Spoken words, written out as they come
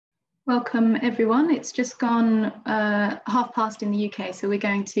Welcome everyone. It's just gone past in the UK, so we're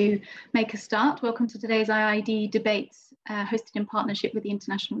going to make a start. Welcome to today's IIED debates hosted in partnership with the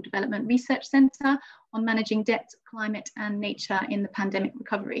International Development Research Centre on managing debt, climate and nature in the pandemic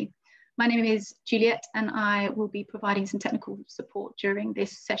recovery. My name is Juliet and I will be providing some technical support during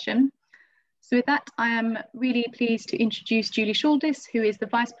this session. So with that, I am really pleased to introduce Julie Shouldice, who is the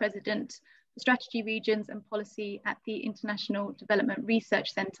Vice President for Strategy, Regions and Policy at the International Development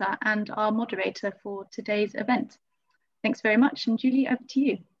Research Centre and our moderator for today's event. Thanks very much, and Julie, over to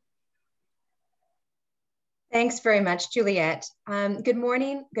you. Thanks very much, Juliet. Good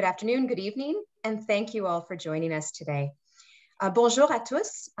morning, good afternoon, good evening, and thank you all for joining us today. Bonjour à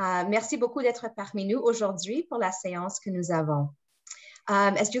tous. Merci beaucoup d'être parmi nous aujourd'hui pour la séance que nous avons.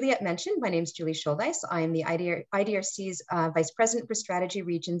 As Juliet mentioned, my name is Julie Shouldice. I am the IDRC's Vice President for Strategy,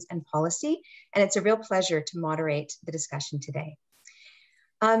 Regions and Policy, and it's a real pleasure to moderate the discussion today.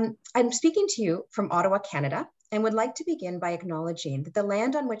 I'm speaking to you from Ottawa, Canada, and would like to begin by acknowledging that the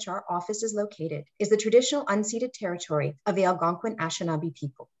land on which our office is located is the traditional unceded territory of the Algonquin Anishinaabe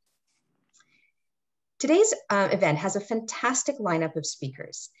people. Today's event has a fantastic lineup of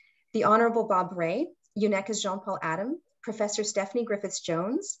speakers. The Honourable Robert Rae, UNECA's Jean-Paul Adam, Professor Stephany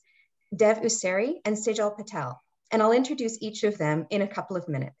Griffith-Jones, Useree, and Sejal Patel, and I'll introduce each of them in a couple of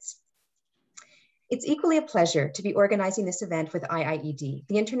minutes. It's equally a pleasure to be organizing this event with IIED,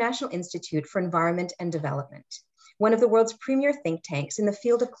 the International Institute for Environment and Development, one of the world's premier think tanks in the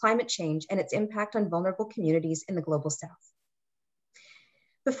field of climate change and its impact on vulnerable communities in the Global South.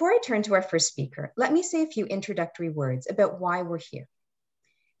 Before I turn to our first speaker, let me say a few introductory words about why we're here.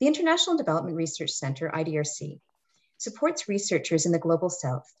 The International Development Research Centre, IDRC, supports researchers in the Global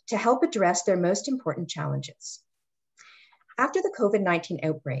South to help address their most important challenges. After the COVID-19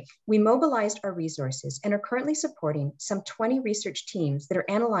 outbreak, we mobilized our resources and are currently supporting some 20 research teams that are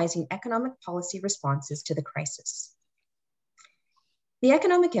analyzing economic policy responses to the crisis. The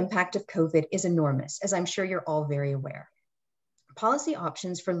economic impact of COVID is enormous, as I'm sure you're all very aware. Policy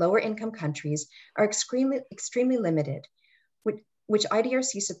options for lower income countries are extremely limited, which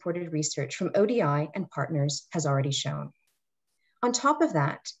IDRC supported research from ODI and partners has already shown. On top of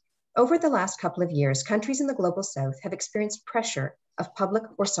that, over the last couple of years, countries in the Global South have experienced pressure of public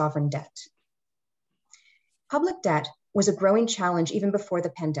or sovereign debt. Public debt was a growing challenge even before the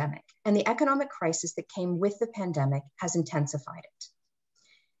pandemic, and the economic crisis that came with the pandemic has intensified it.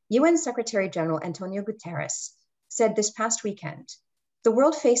 UN Secretary General Antonio Guterres said this past weekend, "The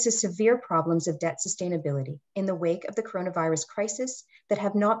world faces severe problems of debt sustainability in the wake of the coronavirus crisis that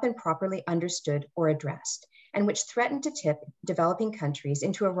have not been properly understood or addressed, and which threaten to tip developing countries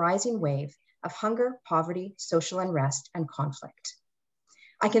into a rising wave of hunger, poverty, social unrest, and conflict."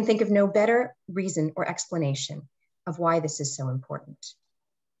 I can think of no better reason or explanation of why this is so important.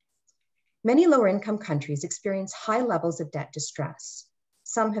 Many lower income countries experience high levels of debt distress.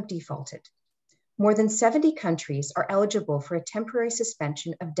 Some have defaulted. More than 70 countries are eligible for a temporary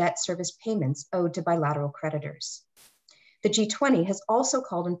suspension of debt service payments owed to bilateral creditors. The G20 has also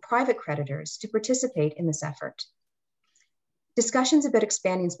called on private creditors to participate in this effort. Discussions about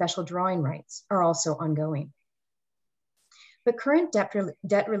expanding special drawing rights are also ongoing. But current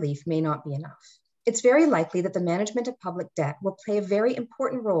debt relief may not be enough. It's very likely that the management of public debt will play a very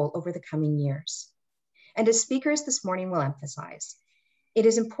important role over the coming years. And as speakers this morning will emphasize, it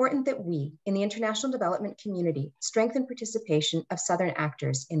is important that we, in the international development community, strengthen participation of Southern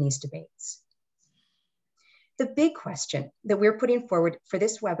actors in these debates. The big question that we're putting forward for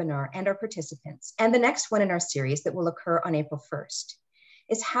this webinar and our participants, and the next one in our series that will occur on April 1st,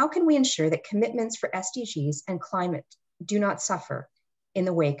 is how can we ensure that commitments for SDGs and climate do not suffer in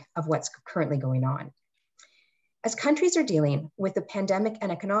the wake of what's currently going on? As countries are dealing with the pandemic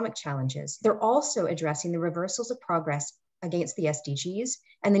and economic challenges, they're also addressing the reversals of progress against the SDGs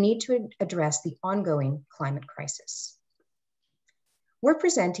and the need to address the ongoing climate crisis. We're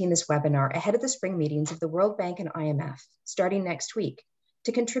presenting this webinar ahead of the spring meetings of the World Bank and IMF starting next week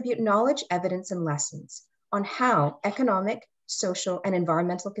to contribute knowledge, evidence, and lessons on how economic, social, and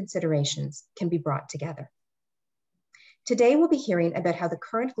environmental considerations can be brought together. Today, we'll be hearing about how the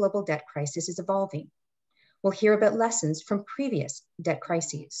current global debt crisis is evolving. We'll hear about lessons from previous debt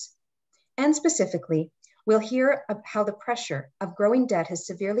crises. And specifically, we'll hear of how the pressure of growing debt has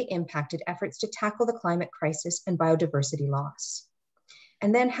severely impacted efforts to tackle the climate crisis and biodiversity loss.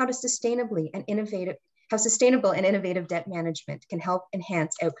 And then how sustainable and innovative debt management can help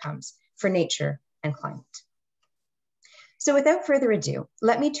enhance outcomes for nature and climate. So without further ado,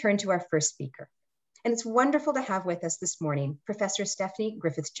 let me turn to our first speaker. And it's wonderful to have with us this morning, Professor Stephany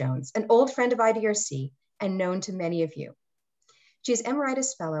Griffith-Jones, an old friend of IDRC and known to many of you. She is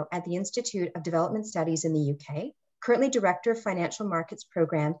Emeritus Fellow at the Institute of Development Studies in the UK, currently Director of Financial Markets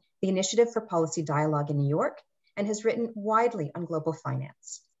Program, the Initiative for Policy Dialogue in New York, and has written widely on global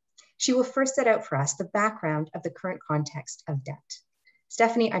finance. She will first set out for us the background of the current context of debt.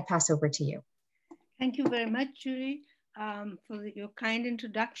 Stephany, I pass over to you. Thank you very much, Julie, for your kind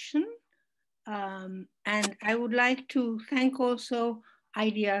introduction. And I would like to thank also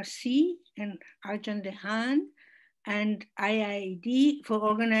IDRC and Arjan Dehan and IIED for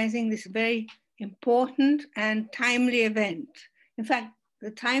organizing this very important and timely event. In fact, the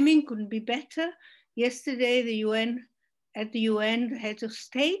timing couldn't be better. Yesterday, at the UN, the heads of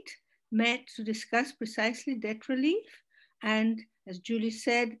state met to discuss precisely debt relief. And as Julie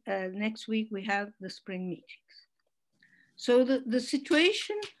said, next week we have the spring meetings. So the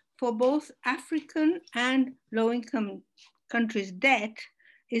situation for both African and low-income countries' debt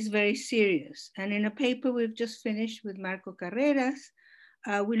is very serious. And in a paper we've just finished with Marco Carreras,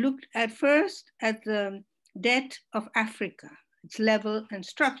 we looked at first at the debt of Africa, its level and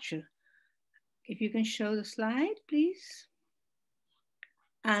structure. If you can show the slide, please.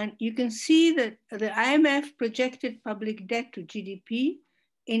 And you can see that the IMF projected public debt to GDP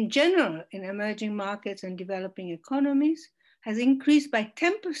in general in emerging markets and developing economies has increased by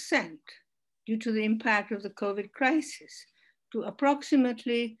 10% due to the impact of the COVID crisis to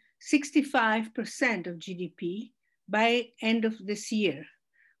approximately 65% of GDP by end of this year,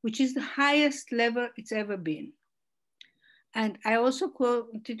 which is the highest level it's ever been. And I also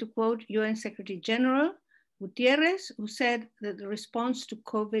wanted to quote UN Secretary General Gutierrez, who said that the response to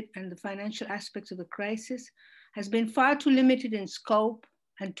COVID and the financial aspects of the crisis has been far too limited in scope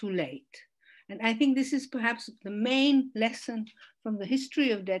and too late. And I think this is perhaps the main lesson from the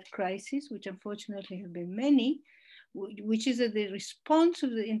history of debt crises, which unfortunately have been many, which is that the response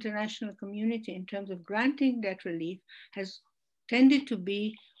of the international community in terms of granting debt relief has tended to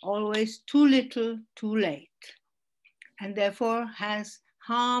be always too little, too late, and therefore has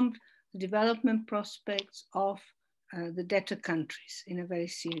harmed the development prospects of the debtor countries in a very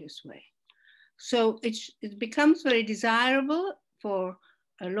serious way. So it becomes very desirable for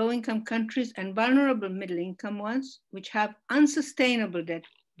low-income countries and vulnerable middle-income ones, which have unsustainable debt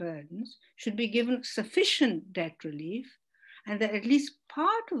burdens, should be given sufficient debt relief, and that at least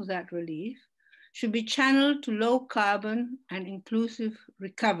part of that relief should be channeled to low-carbon and inclusive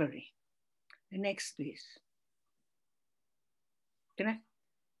recovery. The next, please.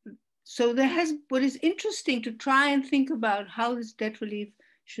 So what is interesting to try and think about how this debt relief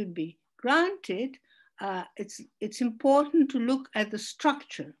should be granted, it's important to look at the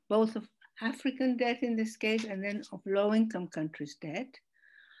structure, both of African debt in this case, and then of low-income countries' debt.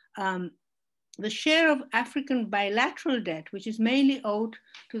 The share of African bilateral debt, which is mainly owed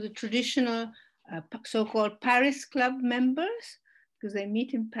to the traditional so-called Paris Club members, because they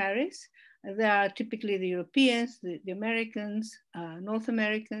meet in Paris. There are typically the Europeans, the Americans, North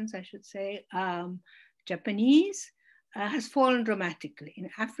Americans, I should say, Japanese, has fallen dramatically. In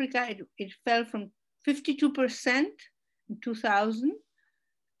Africa, it fell from 52% in 2000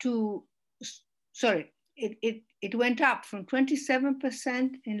 to, sorry, it went up from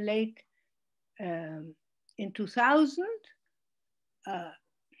 27% in late, in 2000.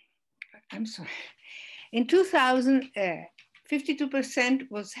 I'm sorry. In 2000, 52%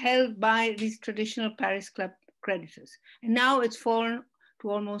 was held by these traditional Paris Club creditors. And now it's fallen to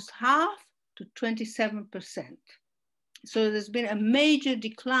almost half, to 27%. So there's been a major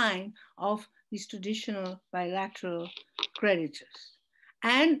decline of these traditional bilateral creditors.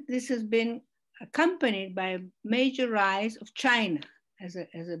 And this has been accompanied by a major rise of China as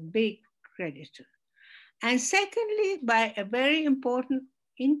a big creditor. And secondly, by a very important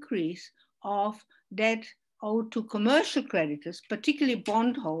increase of debt owed to commercial creditors, particularly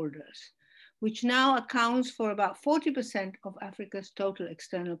bondholders, which now accounts for about 40% of Africa's total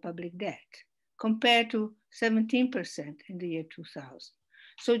external public debt, compared to 17% in the year 2000.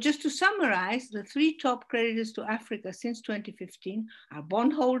 So just to summarize, the three top creditors to Africa since 2015 are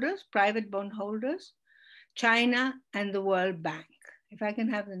bondholders, private bondholders, China, and the World Bank. If I can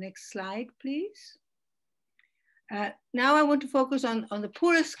have the next slide, please. Now I want to focus on the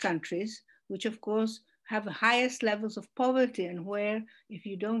poorest countries, which of course have the highest levels of poverty, and where if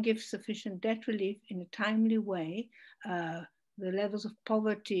you don't give sufficient debt relief in a timely way, the levels of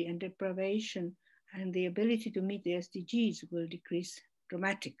poverty and deprivation and the ability to meet the SDGs will decrease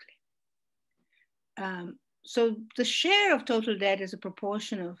dramatically. So the share of total debt as a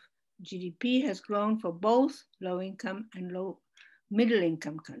proportion of GDP has grown for both low-income and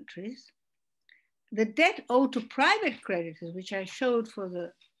middle-income countries. The debt owed to private creditors, which I showed for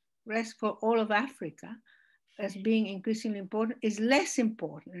the rest for all of Africa, as being increasingly important is less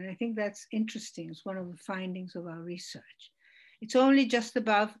important. And I think that's interesting. It's one of the findings of our research. It's only just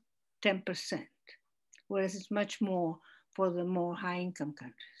above 10%, whereas it's much more for the more high-income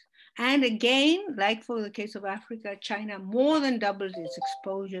countries. And again, like for the case of Africa, China more than doubled its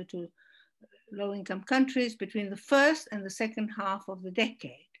exposure to low-income countries between the first and the second half of the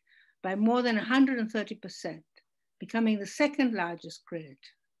decade by more than 130%, becoming the second largest creditor.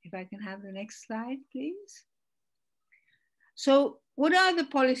 If I can have the next slide, please. So what are the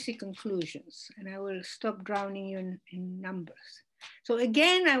policy conclusions? And I will stop drowning you in numbers. So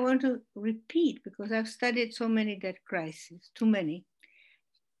again, I want to repeat, because I've studied so many debt crises, too many.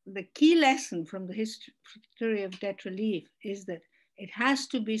 The key lesson from the history of debt relief is that it has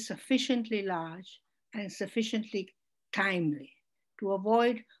to be sufficiently large and sufficiently timely to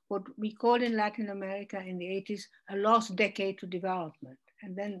avoid what we called in Latin America in the 80s, a lost decade to development.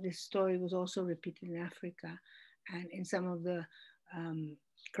 And then this story was also repeated in Africa and in some of the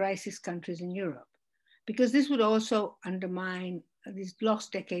crisis countries in Europe, because this would also undermine these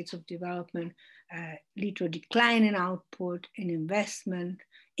lost decades of development, lead to a decline in output, in investment,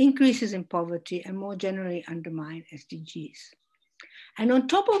 increases in poverty, and more generally undermine SDGs. And on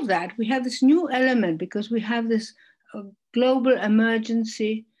top of that, we have this new element because we have this global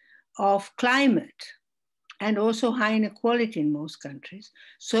emergency of climate and also high inequality in most countries.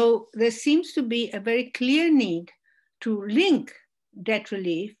 So there seems to be a very clear need to link debt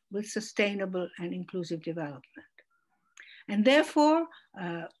relief with sustainable and inclusive development. And therefore,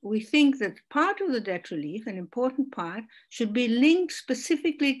 we think that part of the debt relief, an important part, should be linked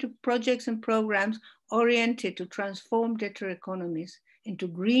specifically to projects and programs oriented to transform debtor economies into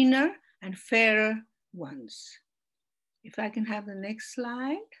greener and fairer ones. If I can have the next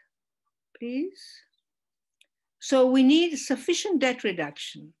slide, please. So we need sufficient debt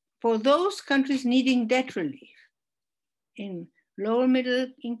reduction for those countries needing debt relief in lower middle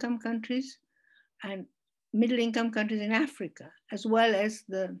income countries and middle income countries in Africa, as well as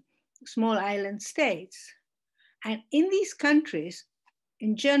the small island states. And in these countries,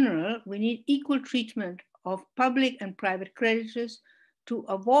 in general, we need equal treatment of public and private creditors to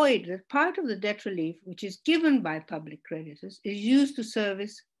avoid that part of the debt relief, which is given by public creditors, is used to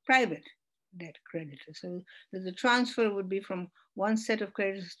service private debt creditors. So that the transfer would be from one set of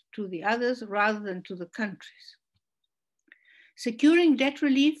creditors to the others rather than to the countries. Securing debt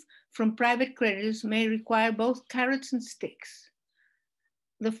relief from private creditors may require both carrots and sticks.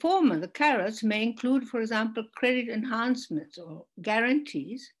 The former, the carrots, may include, for example, credit enhancements or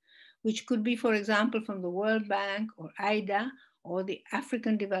guarantees, which could be, for example, from the World Bank or IDA or the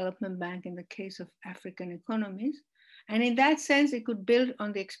African Development Bank in the case of African economies. And in that sense, it could build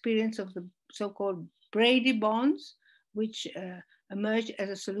on the experience of the so-called Brady bonds, which emerged as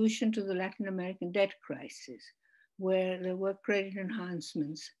a solution to the Latin American debt crisis, where there were credit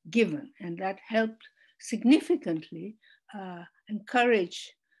enhancements given, and that helped significantly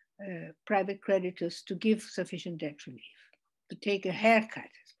encourage private creditors to give sufficient debt relief, to take a haircut,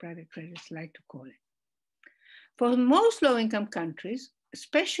 as private creditors like to call it. For most low-income countries,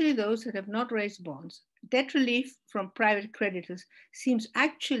 especially those that have not raised bonds, debt relief from private creditors seems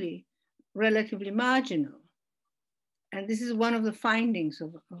actually relatively marginal. And this is one of the findings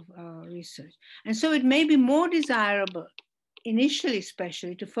of our research. And so it may be more desirable, initially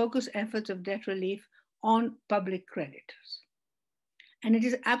especially, to focus efforts of debt relief on public creditors. And it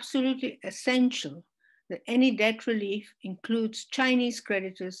is absolutely essential that any debt relief includes Chinese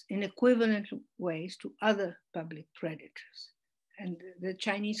creditors in equivalent ways to other public creditors. And the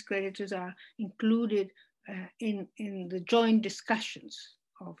Chinese creditors are included in the joint discussions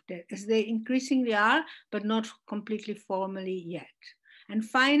of debt, as they increasingly are, but not completely formally yet. And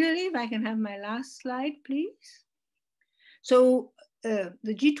finally, if I can have my last slide, please. So the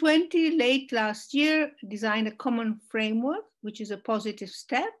G20 late last year designed a common framework, which is a positive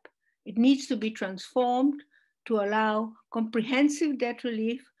step. It needs to be transformed to allow comprehensive debt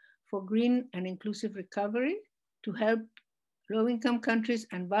relief for green and inclusive recovery, to help low-income countries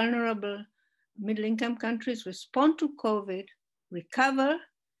and vulnerable middle-income countries respond to COVID, recover,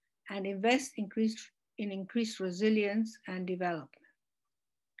 and invest in increased resilience and development.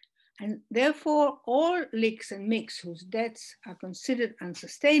 And therefore, all LICs and MICs whose debts are considered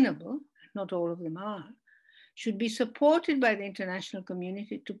unsustainable, not all of them are, should be supported by the international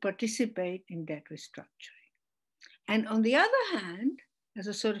community to participate in debt restructuring. And on the other hand, as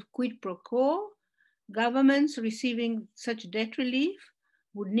a sort of quid pro quo, governments receiving such debt relief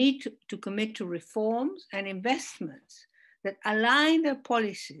would need to commit to reforms and investments that align their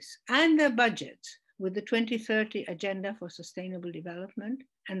policies and their budgets with the 2030 Agenda for Sustainable Development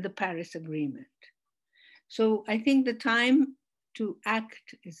and the Paris Agreement. So I think the time to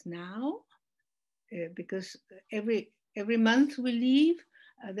act is now, because every month we leave,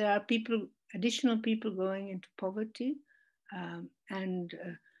 there are additional people going into poverty, and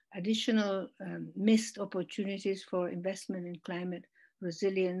additional missed opportunities for investment in climate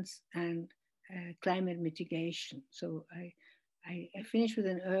resilience and climate mitigation. So I finish with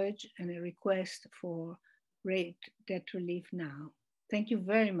an urge and a request for rate debt relief now. Thank you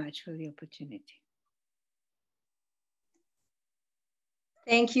very much for the opportunity.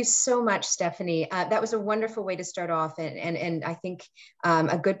 Thank you so much, Stephany. That was a wonderful way to start off, and I think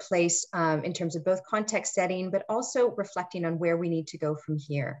a good place in terms of both context setting, but also reflecting on where we need to go from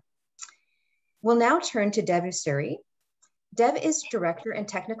here. We'll now turn to Dev Useree. Dev is Director and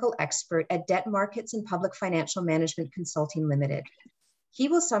Technical Expert at Debt Markets and Public Financial Management Consulting Limited. He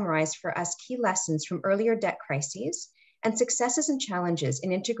will summarize for us key lessons from earlier debt crises and successes and challenges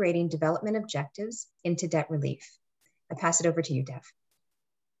in integrating development objectives into debt relief. I pass it over to you, Dev.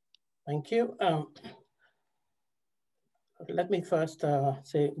 Thank you. Let me first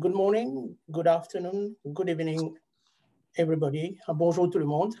say good morning, good afternoon, good evening, everybody. Bonjour tout le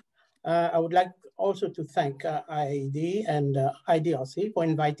monde. I would like also to thank IIED and IDRC for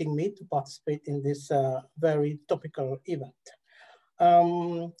inviting me to participate in this very topical event.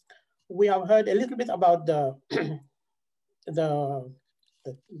 We have heard a little bit about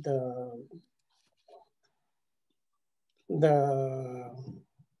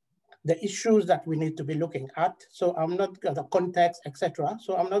the issues that we need to be looking at. So I'm not, the context, etc.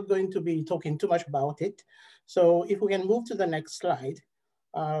 So I'm not going to be talking too much about it. So if we can move to the next slide.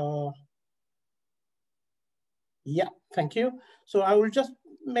 Yeah, thank you. So I will just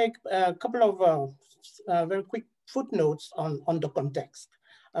make a couple of very quick footnotes on the context.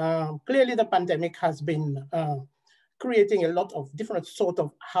 Clearly the pandemic has been creating a lot of different sort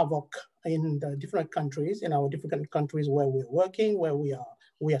of havoc in the different countries, in our different countries where we're working, where we are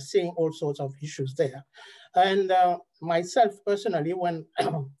seeing all sorts of issues there. And myself personally, when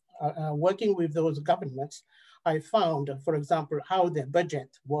working with those governments, I found, for example, how their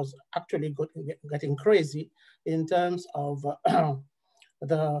budget was actually getting crazy in terms of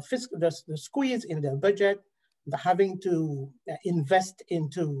the squeeze in their budget, the having to invest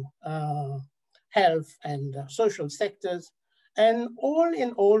into health and social sectors. And all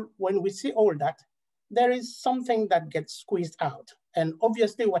in all, when we see all that, there is something that gets squeezed out. And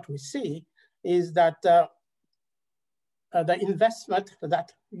obviously what we see is that the investment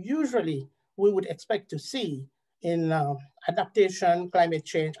that usually we would expect to see in adaptation, climate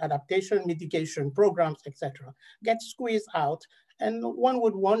change, adaptation, mitigation programs, etc., gets squeezed out. And one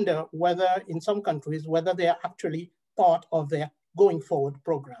would wonder whether in some countries, whether they are actually part of their going forward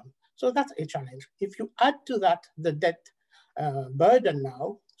program. So that's a challenge. If you add to that the debt burden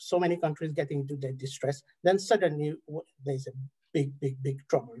now, so many countries getting into debt distress, then suddenly there's a big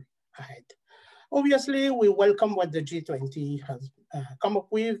trouble ahead. Obviously, we welcome what the G20 has come up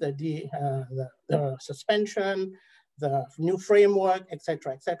with, the suspension, the new framework,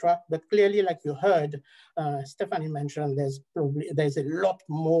 etc., etc. But clearly, like you heard, Stephany mentioned, there's a lot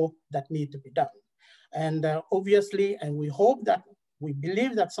more that need to be done. And obviously, and we hope that, we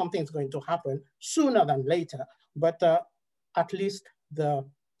believe that something is going to happen sooner than later, but at least the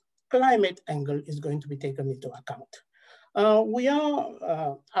climate angle is going to be taken into account. We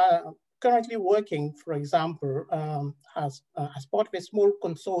are currently working, for example, as part of a small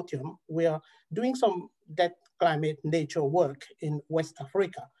consortium. We are doing some debt, climate, nature work in West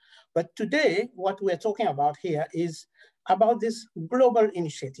Africa. But today, what we're talking about here is about this global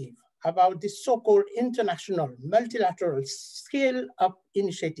initiative, about this so-called international multilateral scale-up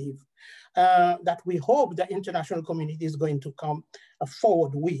initiative that we hope the international community is going to come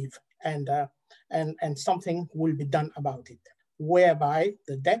forward with, and something will be done about it, whereby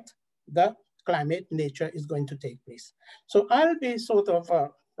the debt, the climate, nature is going to take place. So I'll be sort of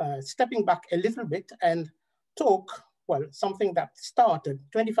stepping back a little bit and talk, well, something that started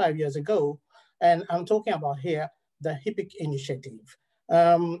 25 years ago, and I'm talking about here the HIPIC initiative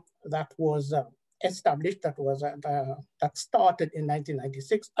that was established, that started in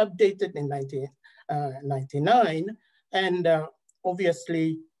 1996, updated in 1999, and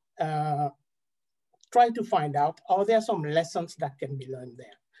obviously try to find out, are there some lessons that can be learned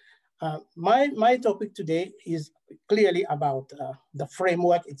there? My topic today is clearly about the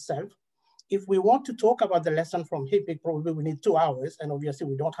framework itself. If we want to talk about the lesson from HIPIC, probably we need 2 hours, and obviously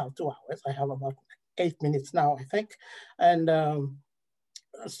we don't have 2 hours. I have about 8 minutes now, I think. And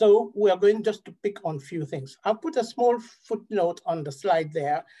so we are going just to pick on a few things. I'll put a small footnote on the slide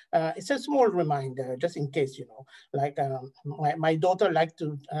there. It's a small reminder, just in case, you know, like my daughter like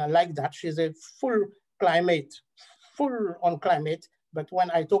that. She's a full climate, full on climate, but when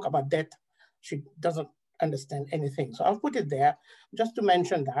I talk about debt, she doesn't understand anything. So I'll put it there just to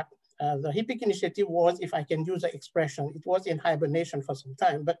mention that. The HIPIC initiative was, if I can use the expression, it was in hibernation for some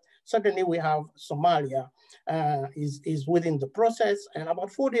time, but suddenly we have Somalia is within the process. And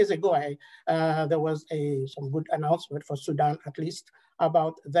about 4 days ago, there was some good announcement for Sudan, at least,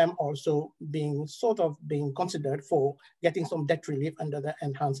 about them also being being considered for getting some debt relief under the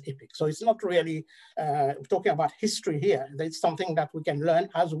enhanced HIPIC. So it's not really talking about history here. It's something that we can learn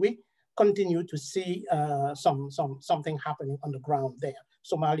as we continue to see something happening on the ground there.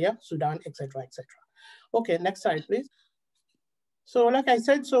 Somalia, Sudan, etc., etc. Okay, next slide, please. So like I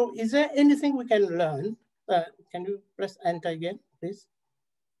said, so is there anything we can learn? Can you press enter again, please?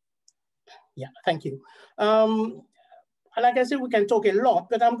 Yeah, thank you. Like I said, we can talk a lot,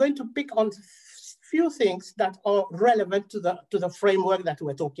 but I'm going to pick on few things that are relevant to the framework that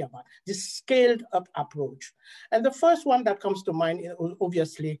we're talking about, this scaled up approach. And the first one that comes to mind is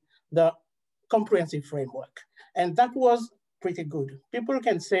obviously the comprehensive framework. And that was pretty good. People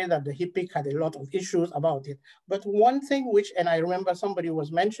can say that the HIPIC had a lot of issues about it, but one thing which, and I remember somebody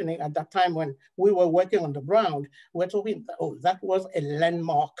was mentioning at that time when we were working on the ground, we're talking, oh, that was a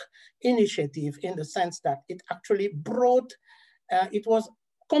landmark initiative in the sense that it actually brought, it was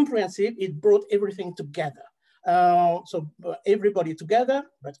comprehensive, it brought everything together. So everybody together,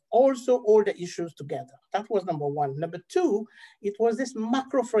 but also all the issues together. That was number one. Number two, it was this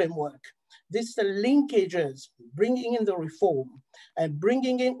macro framework, this linkages, bringing in the reform and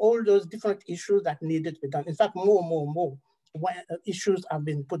bringing in all those different issues that needed to be done. In fact, more issues have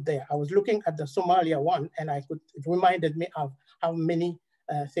been put there. I was looking at the Somalia one and it reminded me of how many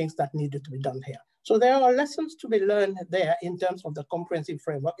things that needed to be done here. So there are lessons to be learned there in terms of the comprehensive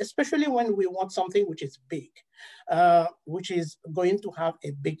framework, especially when we want something which is big, which is going to have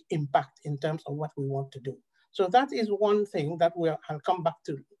a big impact in terms of what we want to do. So that is one thing that I'll come back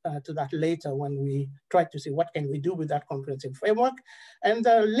to that later when we try to see what can we do with that comprehensive framework. And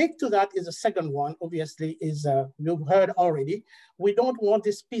the link to that is the second one, obviously, is you've heard already. We don't want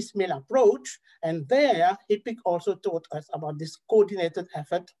this piecemeal approach. And there, HIPIC also taught us about this coordinated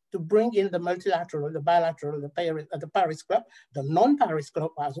effort to bring in the multilateral, the bilateral, the Paris Club, the non-Paris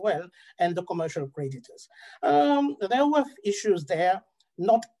Club as well, and the commercial creditors. There were issues there.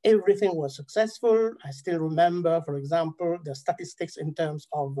 Not everything was successful. I still remember, for example, the statistics in terms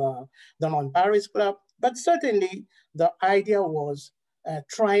of the non-Paris Club, but certainly the idea was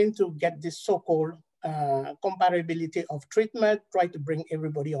trying to get this so-called comparability of treatment, try to bring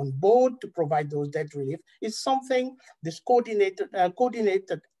everybody on board to provide those debt relief is something, this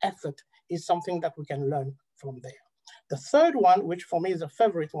coordinated effort is something that we can learn from there. The third one, which for me is a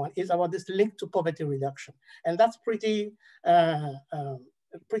favorite one, is about this link to poverty reduction. And that's pretty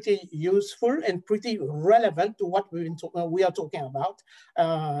useful and pretty relevant to what we are talking about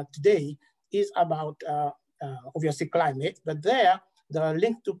today, is about obviously climate, but there, the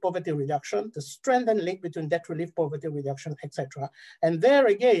link to poverty reduction, the strengthened link between debt relief, poverty reduction, etc. And there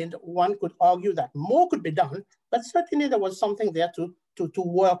again, one could argue that more could be done, but certainly there was something there to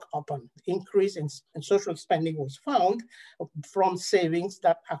work upon. Increase in social spending was found from savings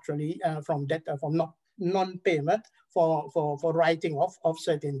that actually, from debt, from non-payment for writing off of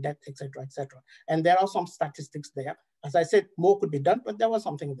certain debt, etc., etc. And there are some statistics there. As I said, more could be done, but there was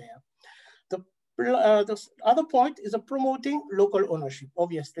something there. The other point is promoting local ownership.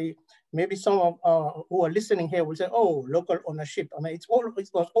 Obviously, maybe some of who are listening here will say, oh, local ownership. I mean, it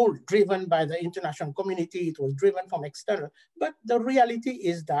was all driven by the international community. It was driven from external. But the reality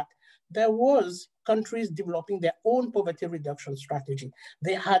is that there was countries developing their own poverty reduction strategy.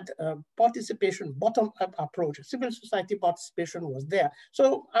 They had participation, bottom-up approach. Civil society participation was there.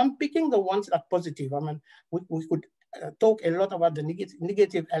 So I'm picking the ones that are positive. I mean, we could talk a lot about the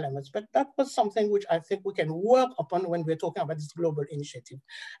negative elements, but that was something which I think we can work upon when we're talking about this global initiative.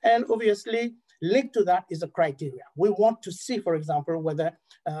 And obviously, linked to that is the criteria. We want to see, for example, whether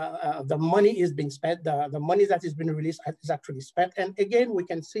the money is being spent, the money that is being released is actually spent. And again, we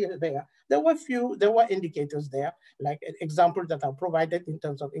can see there were indicators there, like examples that are provided in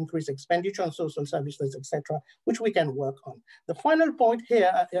terms of increased expenditure on social services, etc., which we can work on. The final point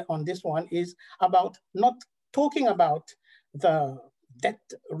here on this one is about not talking about the debt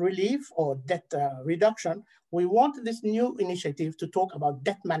relief or debt reduction we want this new initiative to talk about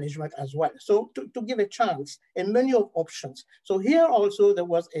debt management as well. So to give a chance, a menu of options. So here also there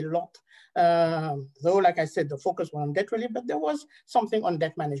was a lot, though like I said, the focus was on debt relief, but there was something on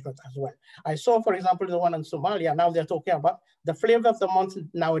debt management as well. I saw, for example, the one in Somalia, now they're talking about the flavor of the month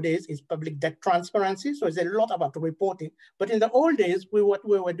nowadays is public debt transparency. So it's a lot about reporting. But in the old days, what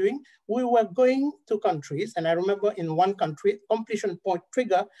we were doing, we were going to countries. And I remember in one country, completion point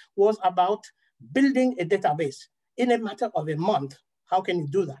trigger was about building a database in a matter of a month. How can you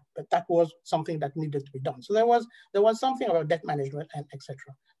do that? But that was something that needed to be done. So there was something about debt management and etc.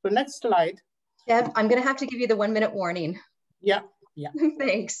 So next slide. Deb, I'm going to have to give you the 1 minute warning. Yeah.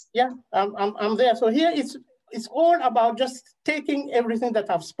 Thanks. Yeah, I'm there. So here it's all about just taking everything that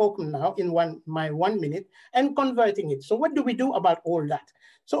I've spoken now in my 1 minute and converting it. So what do we do about all that?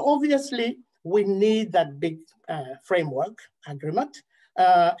 So obviously we need that big framework agreement.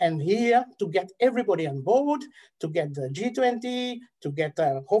 And here to get everybody on board, to get the G20, to get,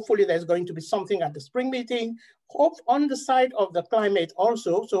 hopefully there's going to be something at the spring meeting, hope on the side of the climate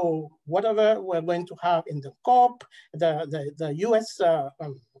also. So whatever we're going to have in the COP, the US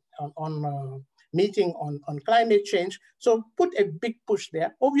meeting on climate change. So put a big push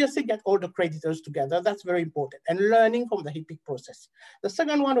there. Obviously get all the creditors together. That's very important. And learning from the HIPIC process. The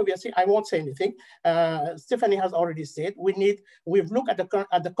second one, obviously, I won't say anything. Stephany has already said, we've looked at the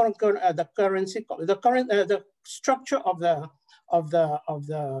structure of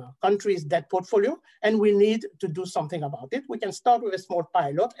the country's debt portfolio, and we need to do something about it. We can start with a small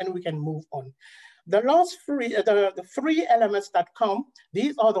pilot and we can move on. The last the three elements that come,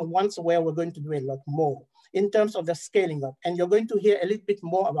 these are the ones where we're going to do a lot more in terms of the scaling up. And you're going to hear a little bit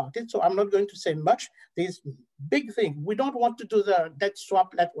more about it. So I'm not going to say much. This big thing, we don't want to do the debt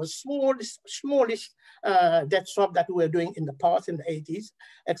swap that was smallish debt swap that we were doing in the past, in the 80s,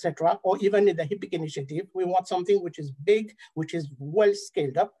 etc., or even in the HIPIC initiative. We want something which is big, which is well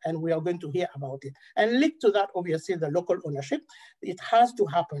scaled up, and we are going to hear about it. And linked to that, obviously, the local ownership. It has to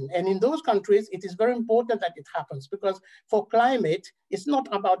happen. And in those countries, it is very important that it happens, because for climate, it's not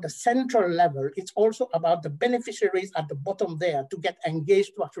about the central level, it's also about the beneficiaries at the bottom there to get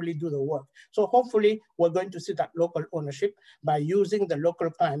engaged to actually do the work. So hopefully we're going to see that local ownership by using the local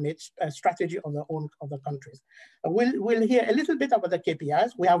climate strategy of the countries. We'll hear a little bit about the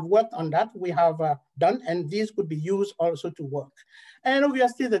KPIs. We have worked on that, we have done, and these could be used also to work. And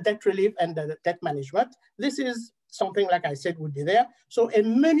obviously the debt relief and the debt management. This is something, like I said, would be there. So a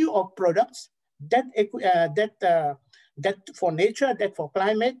menu of products, debt for nature, debt for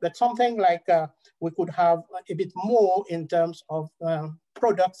climate, but something like we could have a bit more in terms of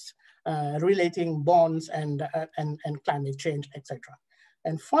products relating bonds and climate change, etc.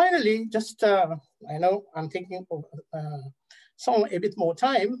 And finally, just, I know I'm thinking of a bit more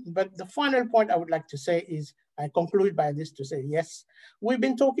time, but the final point I would like to say is, I conclude by this to say, yes, we've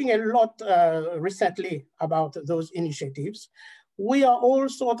been talking a lot recently about those initiatives. We are all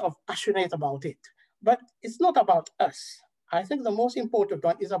sort of passionate about it, but it's not about us. I think the most important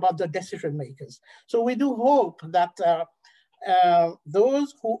one is about the decision makers. So we do hope that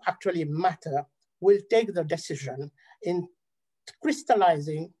those who actually matter will take the decision in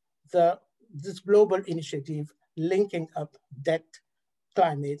crystallizing this global initiative, linking up debt,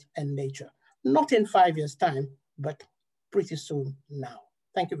 climate, and nature. Not in 5 years' time, but pretty soon now.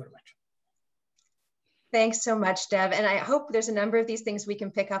 Thank you very much. Thanks so much, Deb. And I hope there's a number of these things we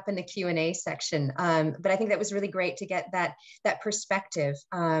can pick up in the Q&A section. But I think that was really great to get that perspective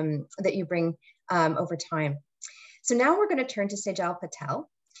that you bring over time. So now we're going to turn to Sejal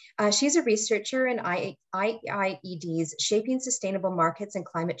Patel. She's a researcher in IIED's Shaping Sustainable Markets and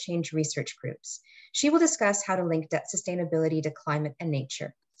Climate Change research groups. She will discuss how to link debt sustainability to climate and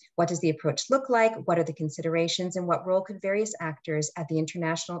nature. What does the approach look like? What are the considerations? And what role could various actors at the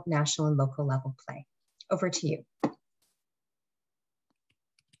international, national, and local level play? Over to you.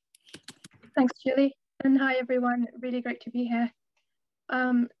 Thanks, Julie. And hi, everyone. Really great to be here.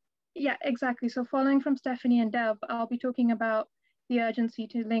 Yeah, exactly. So following from Stephany and Deb, I'll be talking about the urgency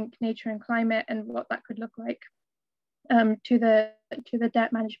to link nature and climate and what that could look like to the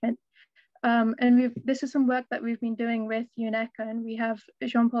debt management. And this is some work that we've been doing with UNECA, and we have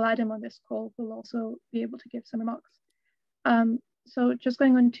Jean-Paul Adam on this call who will also be able to give some remarks. So just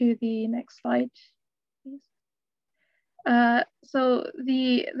going on to the next slide, please. So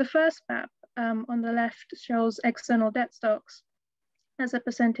the first map on the left shows external debt stocks as a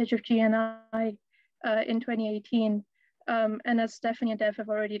percentage of GNI in 2018. And as Stephany and Dev have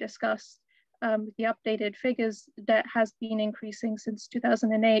already discussed, the updated figures, debt has been increasing since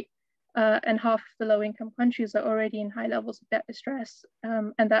 2008. And half the low-income countries are already in high levels of debt distress,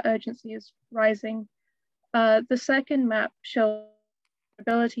 and that urgency is rising. The second map shows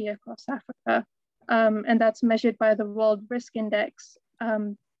vulnerability across Africa, and that's measured by the World Risk Index.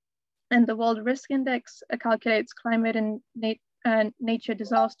 And the World Risk Index calculates climate and nature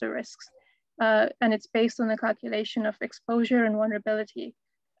disaster risks, and it's based on the calculation of exposure and vulnerability,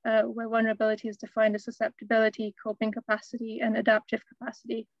 where vulnerability is defined as susceptibility, coping capacity, and adaptive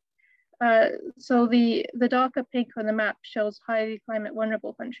capacity. So the darker pink on the map shows highly climate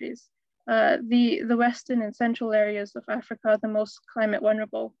vulnerable countries. The western and central areas of Africa are the most climate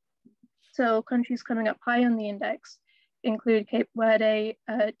vulnerable. So countries coming up high on the index include Cape Verde,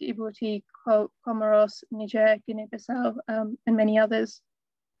 Djibouti, Comoros, Niger, Guinea-Bissau, and many others.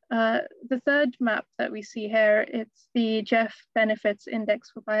 The third map that we see here, it's the GEF Benefits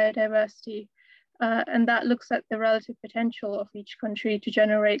Index for Biodiversity, and that looks at the relative potential of each country to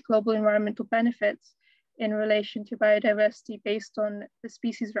generate global environmental benefits in relation to biodiversity based on the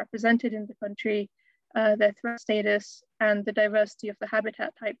species represented in the country, their threat status, and the diversity of the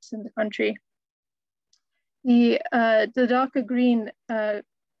habitat types in the country. The darker green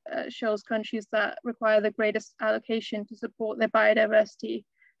shows countries that require the greatest allocation to support their biodiversity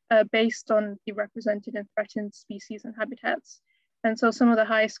based on the represented and threatened species and habitats. And so some of the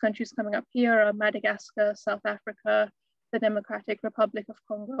highest countries coming up here are Madagascar, South Africa, the Democratic Republic of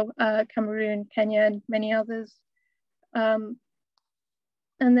Congo, Cameroon, Kenya, and many others. And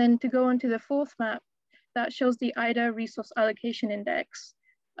then to go on to the fourth map, that shows the IDA Resource Allocation Index.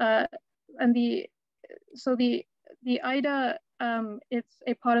 And the IDA, it's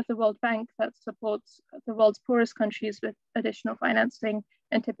a part of the World Bank that supports the world's poorest countries with additional financing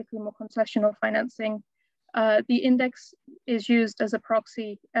and typically more concessional financing. The index is used as a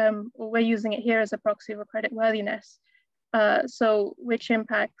proxy, or we're using it here as a proxy for credit worthiness. So which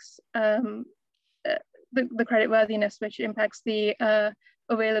impacts the credit worthiness, which impacts the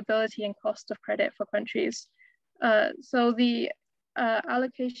availability and cost of credit for countries. So the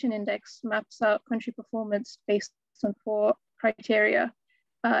allocation index maps out country performance based on 4 criteria: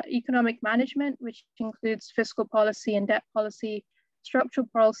 economic management, which includes fiscal policy and debt policy; structural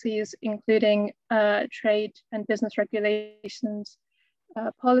policies, including trade and business regulations;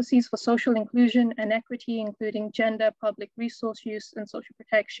 policies for social inclusion and equity, including gender, public resource use, and social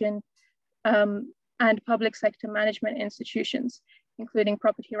protection; and public sector management institutions, including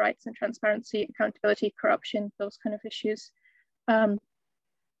property rights and transparency, accountability, corruption, those kind of issues.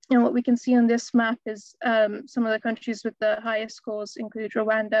 And what we can see on this map is some of the countries with the highest scores include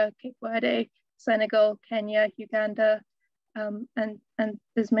Rwanda, Cape Verde, Senegal, Kenya, Uganda, and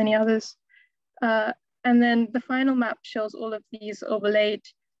there's many others. And then the final map shows all of these overlaid,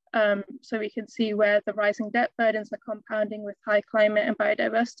 so we can see where the rising debt burdens are compounding with high climate and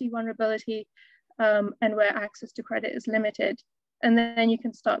biodiversity vulnerability, and where access to credit is limited. And then you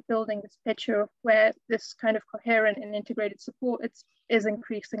can start building this picture of where this kind of coherent and integrated support is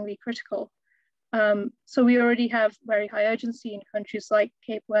increasingly critical. So we already have very high urgency in countries like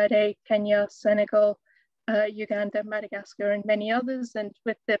Cape Verde, Kenya, Senegal, Uganda, Madagascar, and many others. And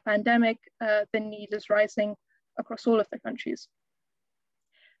with the pandemic, the need is rising across all of the countries.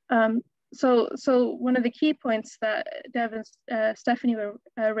 So one of the key points that Dev and Stephany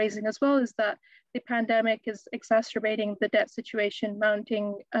were raising as well is that the pandemic is exacerbating the debt situation,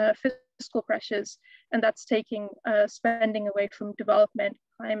 mounting fiscal pressures, and that's taking spending away from development,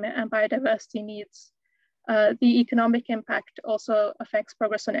 climate, and biodiversity needs. The economic impact also affects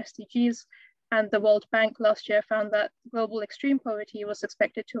progress on SDGs, and the World Bank last year found that global extreme poverty was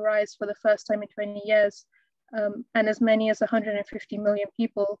expected to rise for the first time in 20 years. And as many as 150 million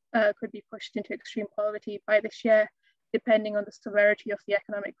people could be pushed into extreme poverty by this year, depending on the severity of the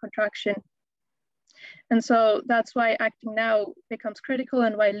economic contraction. And so that's why acting now becomes critical,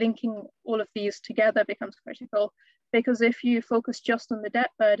 and why linking all of these together becomes critical. Because if you focus just on the debt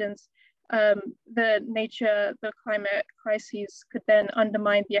burdens, the climate crises could then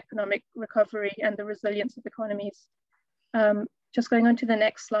undermine the economic recovery and the resilience of economies. Just going on to the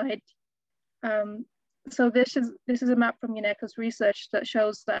next slide. So this is a map from UNECO's research that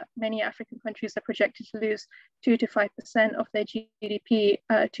shows that many African countries are projected to lose 2 to 5% of their GDP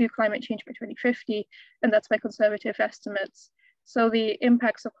to climate change by 2050, and that's by conservative estimates. So the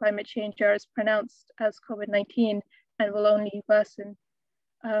impacts of climate change are as pronounced as COVID-19 and will only worsen.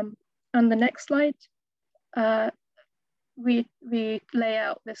 On the next slide, we lay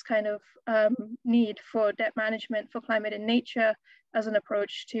out this kind of need for debt management for climate and nature as an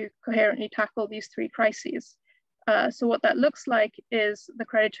approach to coherently tackle these 3 crises. So what that looks like is the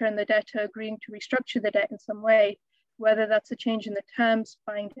creditor and the debtor agreeing to restructure the debt in some way, whether that's a change in the terms,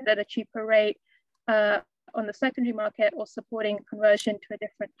 buying debt at a cheaper rate on the secondary market, or supporting conversion to a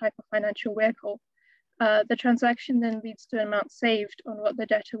different type of financial vehicle. the transaction then leads to an amount saved on what the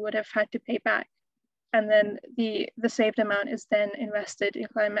debtor would have had to pay back. And then the saved amount is then invested in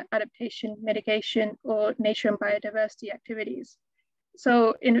climate adaptation, mitigation, or nature and biodiversity activities.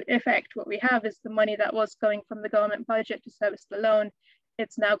 So in effect, what we have is the money that was going from the government budget to service the loan.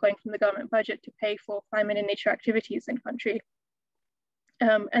 It's now going from the government budget to pay for climate and nature activities in country.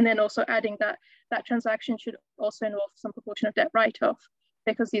 And then also adding that that transaction should also involve some proportion of debt write-off,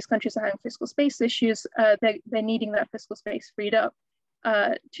 because these countries are having fiscal space issues. They're needing that fiscal space freed up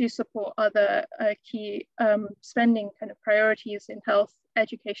to support other key spending kind of priorities in health,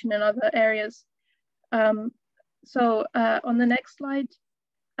 education, and other areas. So on the next slide,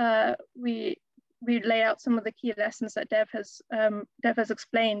 we lay out some of the key lessons that Dev has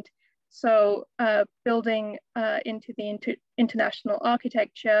explained. So building into the international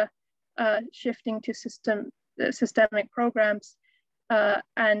architecture, shifting to systemic programs,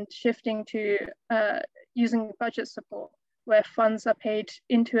 and shifting to using budget support, where funds are paid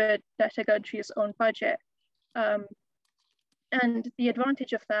into a debtor country's own budget. And the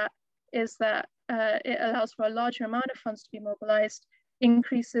advantage of that is that it allows for a larger amount of funds to be mobilized,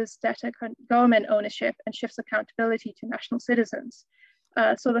 increases debtor government ownership, and shifts accountability to national citizens.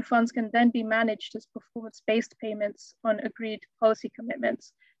 So the funds can then be managed as performance-based payments on agreed policy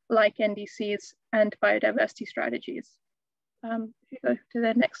commitments like NDCs and biodiversity strategies. If you go to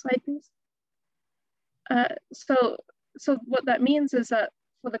the next slide, please. So what that means is that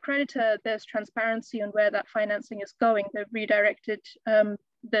for the creditor, there's transparency on where that financing is going. They've redirected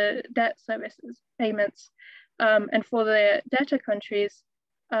the debt services payments. And for the debtor countries,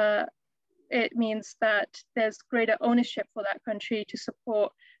 it means that there's greater ownership for that country to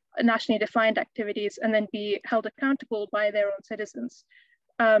support nationally defined activities and then be held accountable by their own citizens.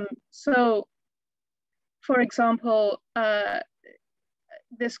 So, for example,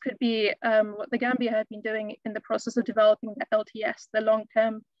 this could be what the Gambia had been doing in the process of developing the LTS, the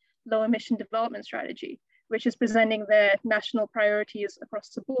long-term low emission development strategy, which is presenting their national priorities across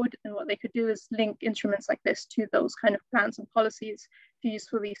the board. And what they could do is link instruments like this to those kind of plans and policies to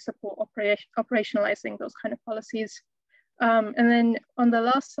usefully support operationalizing those kind of policies. And then on the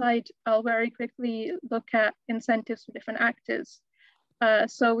last slide, I'll very quickly look at incentives for different actors.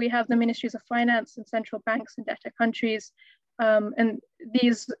 So we have the ministries of finance and central banks in debtor countries. And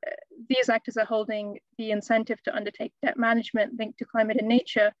these actors are holding the incentive to undertake debt management linked to climate and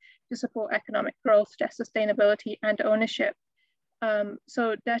nature to support economic growth, debt sustainability, and ownership.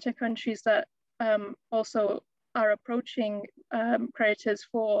 So debtor countries that also are approaching creditors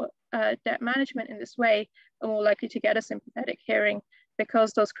for debt management in this way are more likely to get a sympathetic hearing,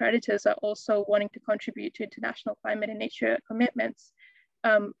 because those creditors are also wanting to contribute to international climate and nature commitments.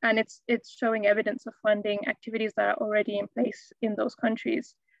 And it's showing evidence of funding activities that are already in place in those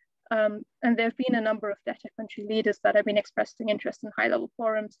countries. And there have been a number of debtor country leaders that have been expressing interest in high-level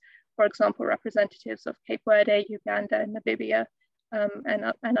forums, for example, representatives of Cape Verde, Uganda, Namibia,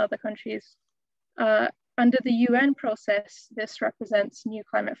 and other countries. Under the UN process, this represents new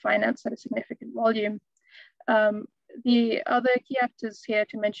climate finance at a significant volume. The other key actors here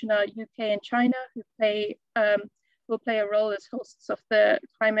to mention are UK and China, who will play a role as hosts of the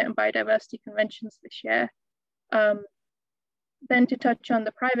climate and biodiversity conventions this year. Then to touch on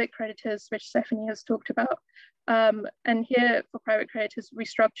the private creditors, which Stephany has talked about. And here for private creditors,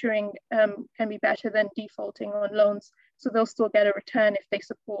 restructuring can be better than defaulting on loans. So they'll still get a return if they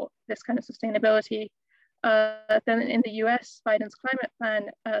support this kind of sustainability. Then in the US, Biden's climate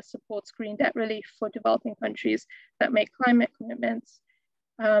plan supports green debt relief for developing countries that make climate commitments.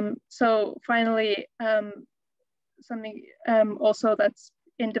 So finally, something also that's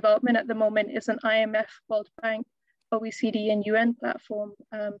in development at the moment is an IMF, World Bank, OECD, and UN platform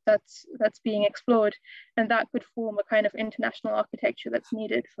that's being explored, and that could form a kind of international architecture that's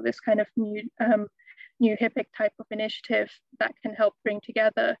needed for this kind of new HIPC type of initiative that can help bring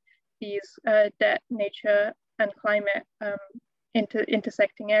together these debt, nature, and climate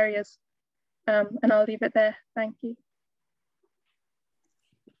intersecting areas. And I'll leave it there. Thank you.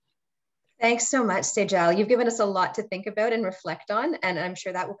 Thanks so much, Sejal. You've given us a lot to think about and reflect on, and I'm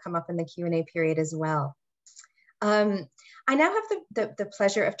sure that will come up in the Q&A period as well. I now have the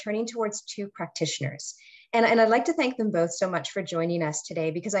pleasure of turning towards two practitioners, and I'd like to thank them both so much for joining us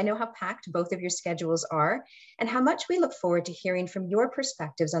today, because I know how packed both of your schedules are and how much we look forward to hearing from your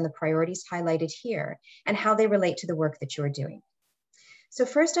perspectives on the priorities highlighted here and how they relate to the work that you're doing. So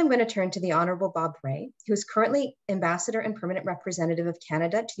first, I'm going to turn to the Honourable Bob Rae, who is currently Ambassador and Permanent Representative of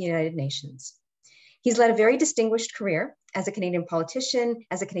Canada to the United Nations. He's led a very distinguished career as a Canadian politician,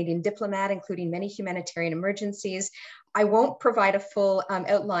 as a Canadian diplomat, including many humanitarian emergencies. I won't provide a full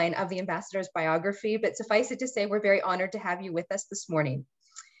outline of the ambassador's biography, but suffice it to say, we're very honored to have you with us this morning.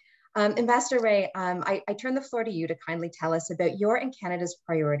 Ambassador Rae, I turn the floor to you to kindly tell us about your and Canada's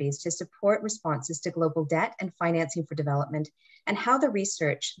priorities to support responses to global debt and financing for development, and how the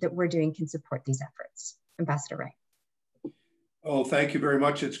research that we're doing can support these efforts. Ambassador Rae. Oh, thank you very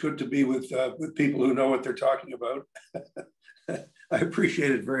much. It's good to be with people who know what they're talking about. I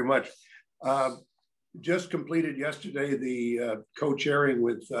appreciate it very much. Just completed yesterday the co-chairing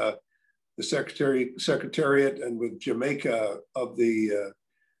with the Secretariat and with Jamaica of the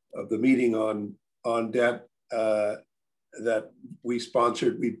meeting on debt that we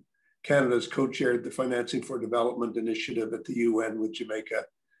sponsored. Canada's co-chaired the Financing for Development Initiative at the UN with Jamaica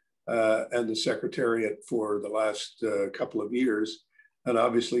and the Secretariat for the last couple of years. And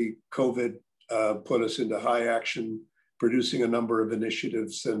obviously COVID put us into high action, producing a number of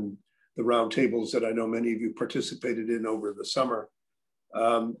initiatives and the roundtables that I know many of you participated in over the summer.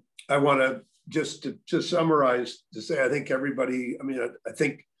 I want to just to summarize, to say, I think everybody, I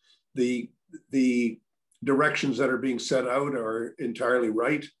think the directions that are being set out are entirely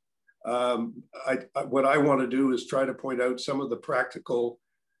right. What I want to do is try to point out some of the practical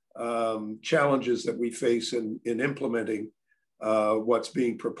challenges that we face in implementing what's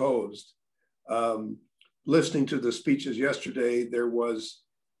being proposed. Listening to the speeches yesterday, there was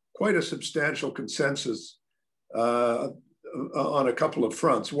quite a substantial consensus on a couple of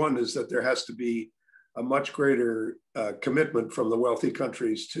fronts. One is that there has to be a much greater commitment from the wealthy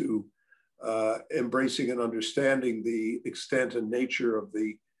countries to embracing and understanding the extent and nature of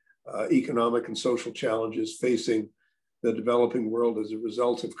the economic and social challenges facing the developing world as a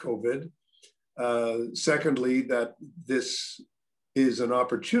result of COVID. Secondly, that this is an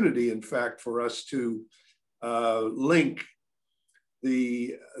opportunity, in fact, for us to link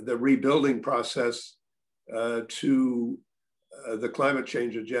the rebuilding process to the climate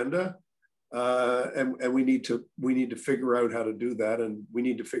change agenda, and we need to figure out how to do that, and we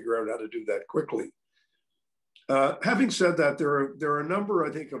need to figure out how to do that quickly. Having said that, there are a number,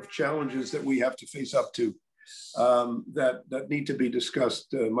 I think, of challenges that we have to face up to that need to be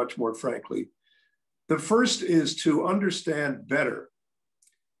discussed much more frankly. The first is to understand better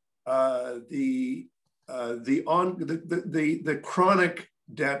the chronic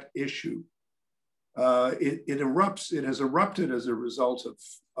debt issue. It has erupted as a result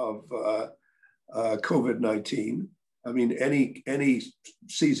of COVID-19. I mean, any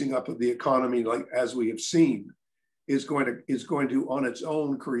seizing up of the economy, like as we have seen, is going to on its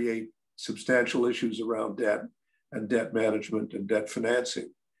own create substantial issues around debt and debt management and debt financing,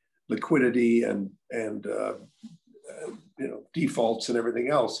 liquidity and defaults and everything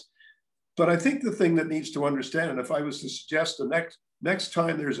else. But I think the thing that needs to understand, and if I was to suggest the next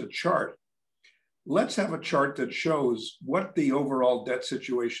time there's a chart, let's have a chart that shows what the overall debt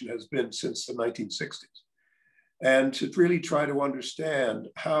situation has been since the 1960s, and to really try to understand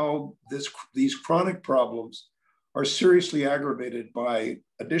how these chronic problems are seriously aggravated by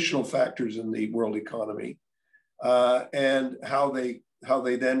additional factors in the world economy, and how they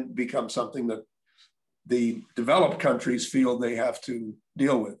then become something that the developed countries feel they have to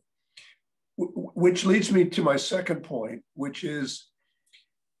deal with. Which leads me to my second point, which is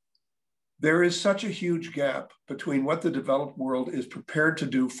there is such a huge gap between what the developed world is prepared to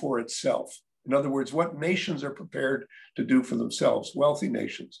do for itself. In other words, what nations are prepared to do for themselves, wealthy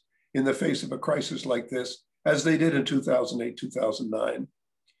nations, in the face of a crisis like this, as they did in 2008, 2009,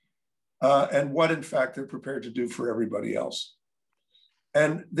 and what in fact they're prepared to do for everybody else.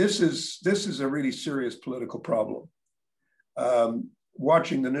 And this is a really serious political problem.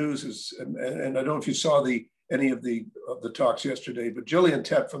 Watching the news is, and I don't know if you saw any of the talks yesterday, but Gillian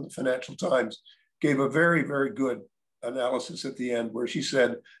Tett from the Financial Times gave a very, very good analysis at the end, where she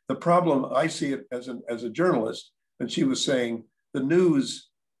said, the problem, I see it as a journalist, and she was saying the news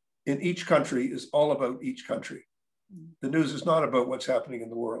in each country is all about each country. The news is not about what's happening in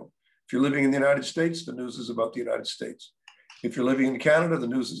the world. If you're living in the United States, the news is about the United States. If you're living in Canada, the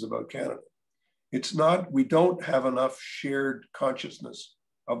news is about Canada. It's not, we don't have enough shared consciousness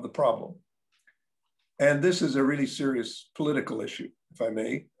of the problem. And this is a really serious political issue, if I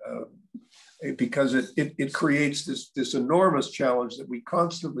may, because it creates this enormous challenge that we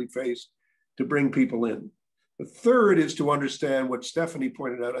constantly face to bring people in. The third is to understand what Stephany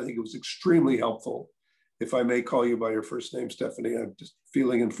pointed out. I think it was extremely helpful. If I may call you by your first name, Stephany, I'm just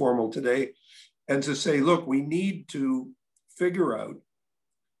feeling informal today. And to say, look, we need to figure out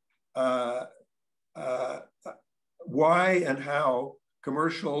why and how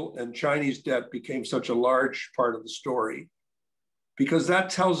commercial and Chinese debt became such a large part of the story, because that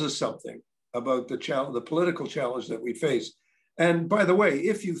tells us something about the political challenge that we face. And by the way,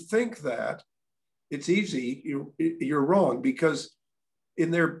 if you think that, it's easy, you're wrong, because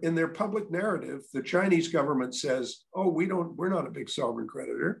in their public narrative, the Chinese government says, oh, we're not a big sovereign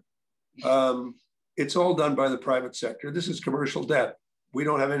creditor. It's all done by the private sector. This is commercial debt. We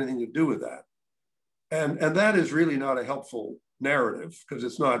don't have anything to do with that. And that is really not a helpful narrative, because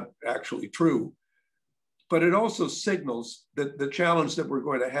it's not actually true. But it also signals that the challenge that we're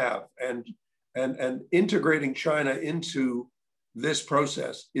going to have, and integrating China into this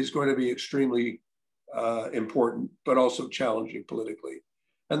process is going to be extremely important, but also challenging politically.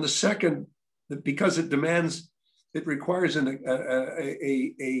 And the second, because it requires an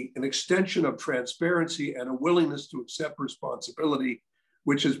extension of transparency and a willingness to accept responsibility,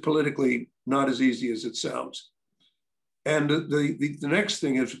 which is politically not as easy as it sounds. And the next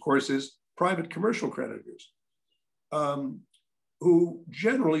thing is, of course, is private commercial creditors, who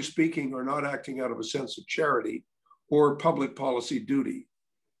generally speaking are not acting out of a sense of charity or public policy duty.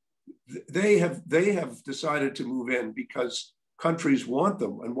 They have decided to move in because countries want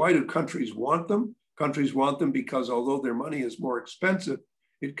them. And why do countries want them? Countries want them because although their money is more expensive,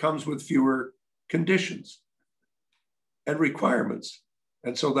 it comes with fewer conditions and requirements.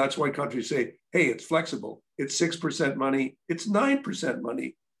 And so that's why countries say, hey, it's flexible. It's 6% money, it's 9%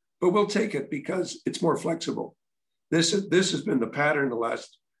 money, but we'll take it because it's more flexible. This has been the pattern the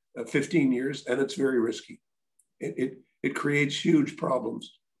last 15 years, and it's very risky. It creates huge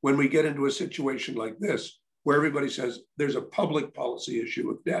problems when we get into a situation like this, where everybody says there's a public policy issue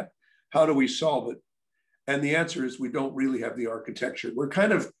with debt. How do we solve it? And the answer is we don't really have the architecture. We're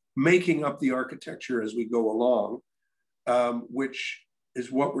kind of making up the architecture as we go along, which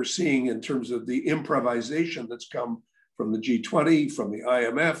is what we're seeing in terms of the improvisation that's come from the G20, from the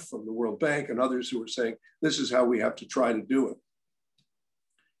IMF, from the World Bank, and others who are saying, this is how we have to try to do it.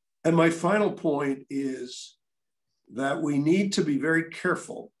 And my final point is that we need to be very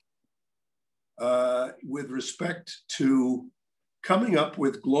careful with respect to coming up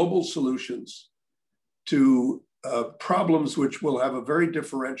with global solutions to problems which will have a very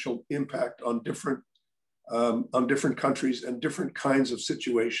differential impact on different countries and different kinds of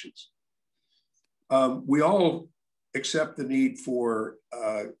situations. We all accept the need for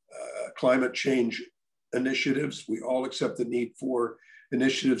climate change initiatives. We all accept the need for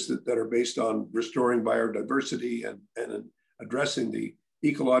initiatives that are based on restoring biodiversity and addressing the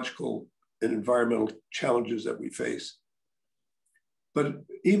ecological and environmental challenges that we face. But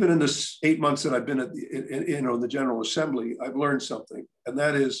even in the 8 months that I've been at the General Assembly, I've learned something, and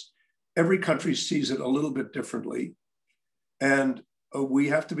that is every country sees it a little bit differently. And we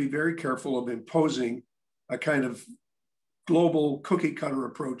have to be very careful of imposing a kind of global cookie cutter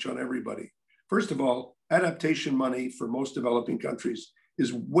approach on everybody. First of all, adaptation money for most developing countries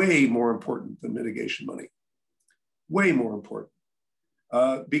is way more important than mitigation money, way more important,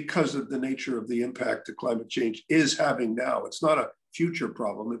 because of the nature of the impact that climate change is having now. It's not a future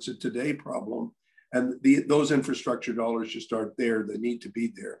problem, it's a today problem. And those infrastructure dollars just aren't there. They need to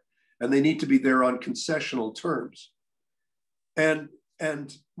be there. And they need to be there on concessional terms. And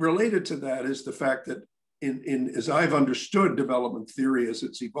related to that is the fact that as I've understood development theory as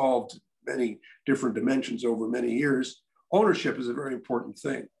it's evolved many different dimensions over many years, ownership is a very important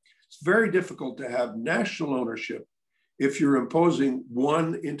thing. It's very difficult to have national ownership if you're imposing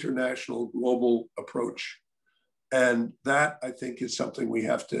one international global approach. And that, I think, is something we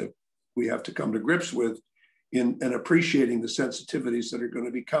have to come to grips with in appreciating the sensitivities that are going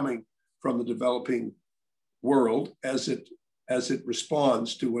to be coming from the developing world as it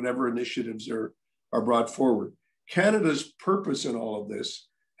responds to whatever initiatives are brought forward. Canada's purpose in all of this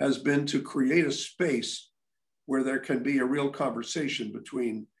has been to create a space where there can be a real conversation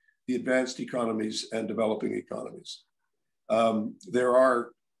between the advanced economies and developing economies. There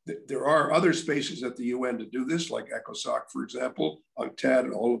are other spaces at the UN to do this, like ECOSOC, for example, UNCTAD,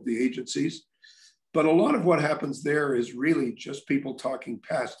 and all of the agencies. But a lot of what happens there is really just people talking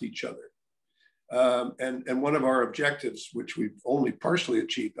past each other. And one of our objectives, which we've only partially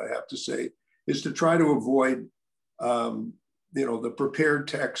achieved, I have to say, is to try to avoid the prepared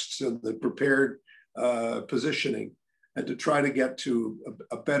texts and the prepared positioning, and to try to get to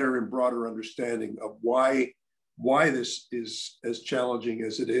a better and broader understanding of why this is as challenging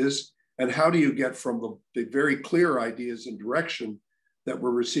as it is, and how do you get from the very clear ideas and direction that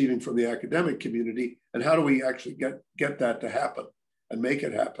we're receiving from the academic community, and how do we actually get that to happen and make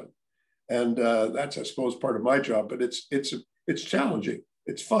it happen? And that's, I suppose, part of my job, but it's challenging.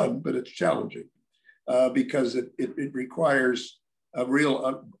 It's fun, but it's challenging because it requires a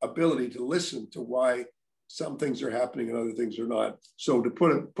real ability to listen to why some things are happening and other things are not. So to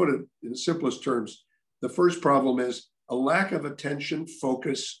put it in the simplest terms, the first problem is a lack of attention,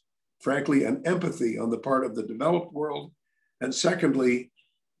 focus, frankly, and empathy on the part of the developed world. And secondly,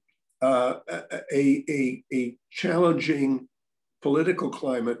 a challenging political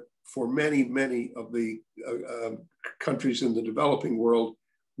climate for many, many of the countries in the developing world,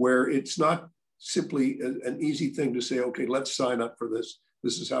 where it's not simply an easy thing to say, okay, let's sign up for this.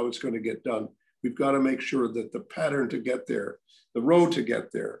 This is how it's going to get done. We've got to make sure that the pattern to get there, the road to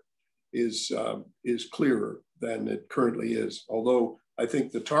get there, is clearer than it currently is. Although I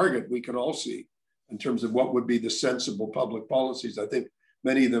think the target we can all see in terms of what would be the sensible public policies, I think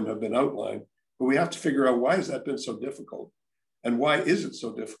many of them have been outlined, but we have to figure out why has that been so difficult? And why is it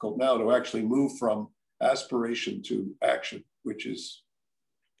so difficult now to actually move from aspiration to action, which is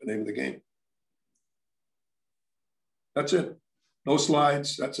the name of the game. That's it. No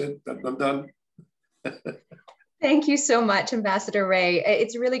slides. That's it. I'm done. Thank you so much, Ambassador Rae.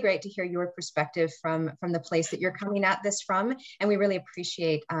 It's really great to hear your perspective from the place that you're coming at this from, and we really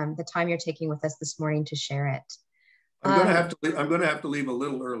appreciate the time you're taking with us this morning to share it. I'm going to have to leave a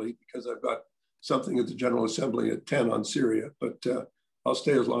little early because I've got something at the General Assembly at 10 on Syria, but I'll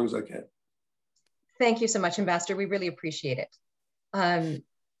stay as long as I can. Thank you so much, Ambassador. We really appreciate it. I'm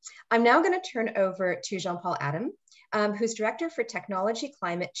now going to turn over to Jean-Paul Adam, who's Director for Technology,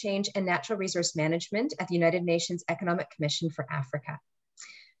 Climate Change, and Natural Resource Management at the United Nations Economic Commission for Africa.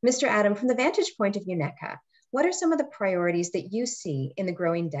 Mr. Adam, from the vantage point of UNECA, what are some of the priorities that you see in the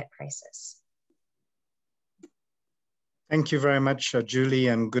growing debt crisis? Thank you very much, Julie,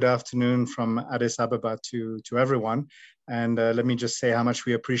 and good afternoon from Addis Ababa to everyone. And let me just say how much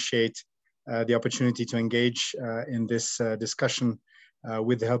we appreciate the opportunity to engage in this discussion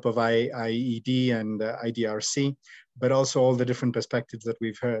with the help of IIED and IDRC, but also all the different perspectives that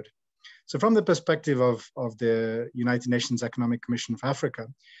we've heard. So from the perspective of the United Nations Economic Commission for Africa,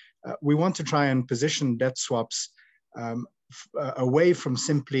 we want to try and position debt swaps away from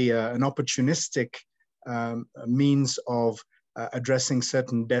simply an opportunistic means of addressing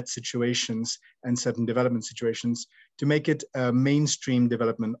certain debt situations and certain development situations to make it a mainstream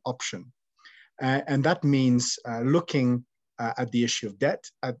development option. And that means looking at the issue of debt,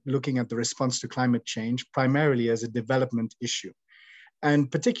 looking at the response to climate change, primarily as a development issue. And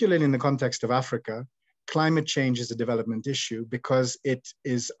particularly in the context of Africa, climate change is a development issue because it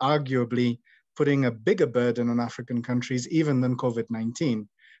is arguably putting a bigger burden on African countries even than COVID-19.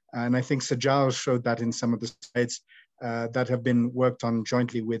 And I think Sejal showed that in some of the slides that have been worked on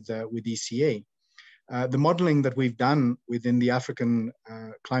jointly with ECA. The modeling that we've done within the African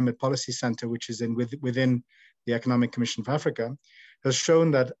Climate Policy Center, which is within the Economic Commission for Africa, has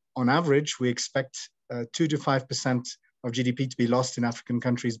shown that on average, we expect 2 to 5% of GDP to be lost in African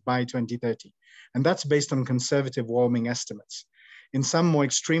countries by 2030. And that's based on conservative warming estimates. In some more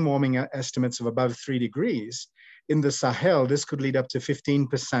extreme warming estimates of above 3 degrees, in the Sahel, this could lead up to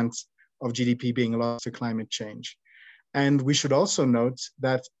 15% of GDP being lost to climate change. And we should also note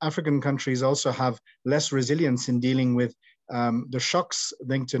that African countries also have less resilience in dealing with the shocks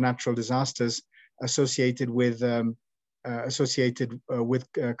linked to natural disasters associated with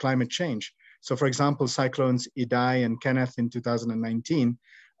climate change. So for example, cyclones Idai and Kenneth in 2019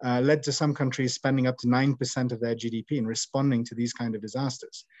 led to some countries spending up to 9% of their GDP in responding to these kind of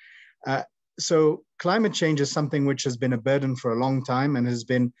disasters. So climate change is something which has been a burden for a long time and has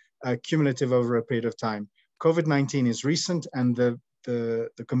been cumulative over a period of time. COVID-19 is recent, and the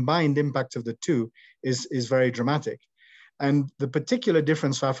combined impact of the two is very dramatic. And the particular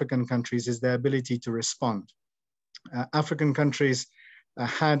difference for African countries is their ability to respond. African countries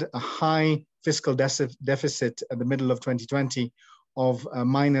had a high fiscal deficit at the middle of 2020 of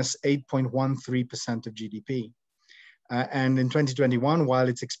minus 8.13% of GDP. And in 2021, while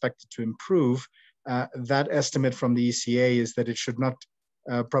it's expected to improve, that estimate from the ECA is that it should not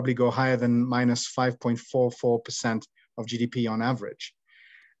probably go higher than minus 5.44% of GDP on average.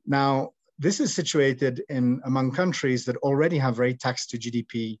 Now, this is situated among countries that already have very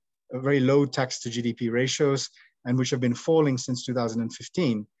low tax to GDP ratios, and which have been falling since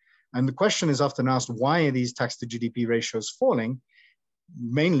 2015. And the question is often asked, why are these tax to GDP ratios falling?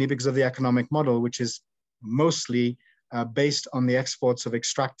 Mainly because of the economic model, which is mostly based on the exports of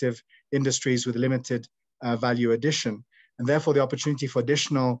extractive industries with limited value addition. And therefore the opportunity for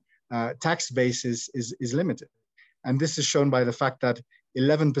additional tax bases is limited. And this is shown by the fact that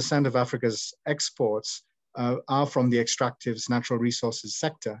 11% of Africa's exports are from the extractives, natural resources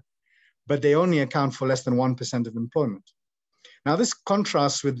sector, but they only account for less than 1% of employment. Now, this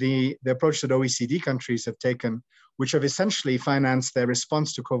contrasts with the approach that OECD countries have taken, which have essentially financed their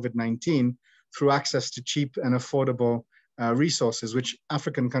response to COVID-19 through access to cheap and affordable resources, which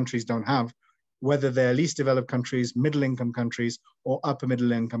African countries don't have, whether they're least developed countries, middle-income countries, or upper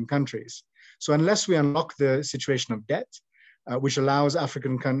middle-income countries. So unless we unlock the situation of debt, which allows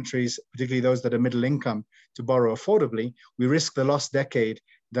African countries, particularly those that are middle income, to borrow affordably, we risk the lost decade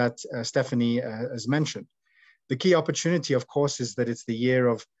that Stephany has mentioned. The key opportunity, of course, is that it's the year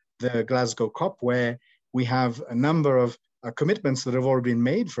of the Glasgow COP, where we have a number of commitments that have already been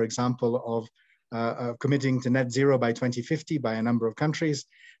made, for example, of committing to net zero by 2050 by a number of countries.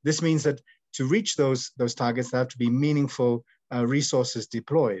 This means that to reach those targets, there have to be meaningful resources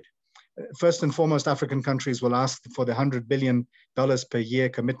deployed. First and foremost, African countries will ask for the $100 billion per year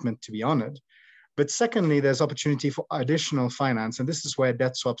commitment to be honored. But secondly, there's opportunity for additional finance, and this is where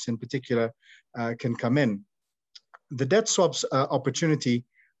debt swaps in particular can come in. The debt swaps opportunity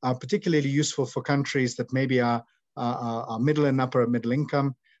are particularly useful for countries that maybe are middle and upper middle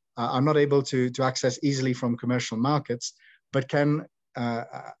income, are not able to access easily from commercial markets, but can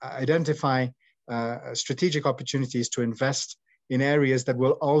identify strategic opportunities to invest in areas that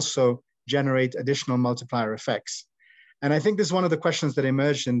will also generate additional multiplier effects. And I think this is one of the questions that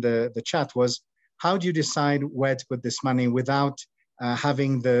emerged in the chat was, how do you decide where to put this money without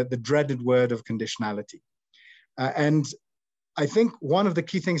having the dreaded word of conditionality? And I think one of the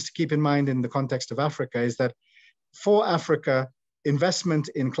key things to keep in mind in the context of Africa is that for Africa, investment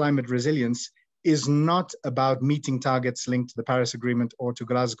in climate resilience is not about meeting targets linked to the Paris Agreement or to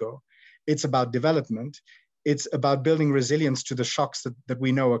Glasgow. It's about development. It's about building resilience to the shocks that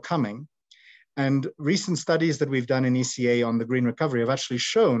we know are coming. And recent studies that we've done in ECA on the green recovery have actually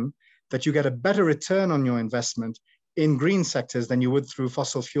shown that you get a better return on your investment in green sectors than you would through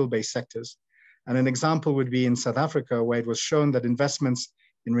fossil fuel-based sectors. And an example would be in South Africa, where it was shown that investments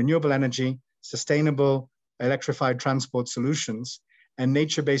in renewable energy, sustainable electrified transport solutions, and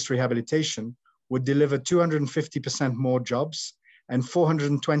nature-based rehabilitation would deliver 250% more jobs and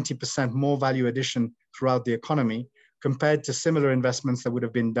 420% more value addition throughout the economy compared to similar investments that would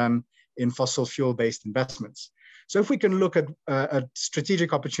have been done in fossil fuel-based investments. So if we can look at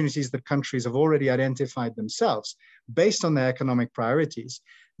strategic opportunities that countries have already identified themselves based on their economic priorities,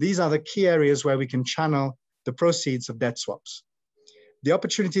 these are the key areas where we can channel the proceeds of debt swaps. The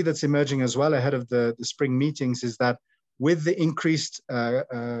opportunity that's emerging as well ahead of the spring meetings is that with the increased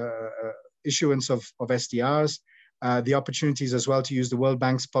issuance of SDRs, the opportunities as well to use the World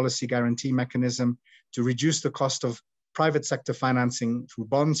Bank's policy guarantee mechanism to reduce the cost of private sector financing through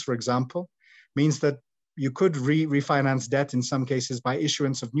bonds, for example, means that you could refinance debt in some cases by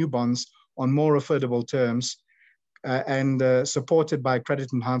issuance of new bonds on more affordable terms and supported by credit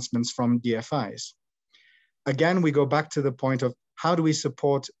enhancements from DFIs. Again, we go back to the point of how do we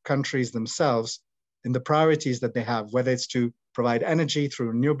support countries themselves in the priorities that they have, whether it's to provide energy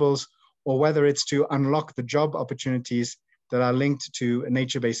through renewables or whether it's to unlock the job opportunities that are linked to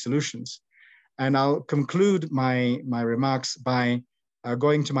nature-based solutions. And I'll conclude my remarks by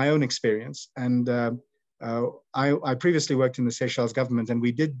going to my own experience. And I previously worked in the Seychelles government, and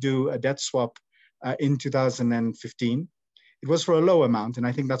we did do a debt swap in 2015. It was for a low amount, and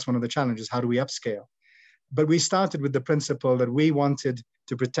I think that's one of the challenges. How do we upscale? But we started with the principle that we wanted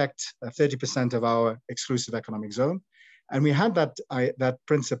to protect 30% of our exclusive economic zone. And we had that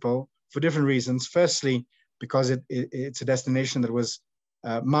principle for different reasons. Firstly, because it's a destination that was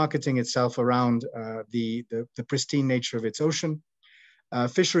marketing itself around the pristine nature of its ocean.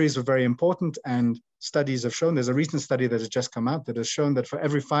 Fisheries were very important, and studies have shown, there's a recent study that has just come out that has shown that for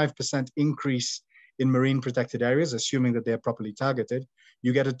every 5% increase in marine protected areas, assuming that they're properly targeted,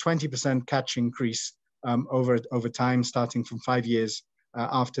 you get a 20% catch increase over time, starting from 5 years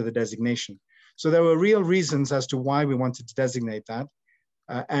after the designation. So there were real reasons as to why we wanted to designate that,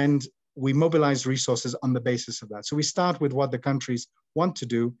 and we mobilized resources on the basis of that. So we start with what the countries want to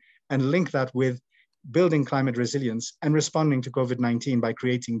do and link that with building climate resilience and responding to COVID-19 by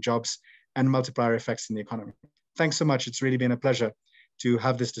creating jobs and multiplier effects in the economy. Thanks so much. It's really been a pleasure to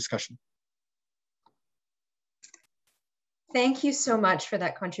have this discussion. Thank you so much for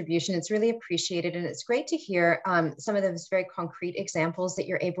that contribution. It's really appreciated, and it's great to hear some of those very concrete examples that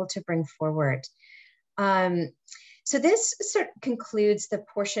you're able to bring forward. So this sort of concludes the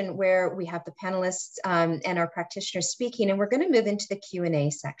portion where we have the panelists and our practitioners speaking, and we're going to move into the Q&A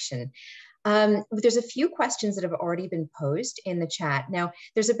section. There's a few questions that have already been posed in the chat. Now,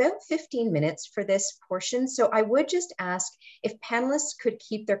 there's about 15 minutes for this portion, so I would just ask if panelists could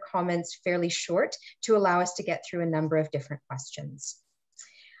keep their comments fairly short to allow us to get through a number of different questions.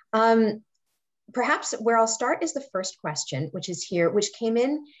 Perhaps where I'll start is the first question, which is here, which came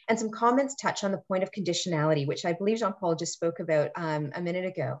in, and some comments touch on the point of conditionality, which I believe Jean-Paul just spoke about a minute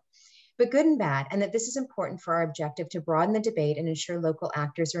ago. But good and bad, and that this is important for our objective to broaden the debate and ensure local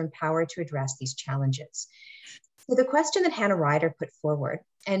actors are empowered to address these challenges. So the question that Hannah Ryder put forward,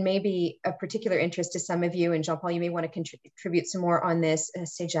 and maybe a particular interest to some of you, and Jean-Paul, you may want to contribute some more on this,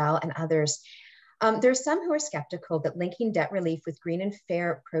 Sejal and others. There are some who are skeptical that linking debt relief with green and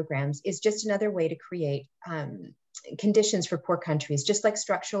fair programs is just another way to create conditions for poor countries, just like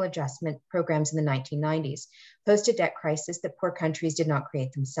structural adjustment programs in the 1990s, posed a debt crisis that poor countries did not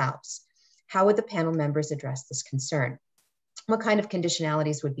create themselves. How would the panel members address this concern? What kind of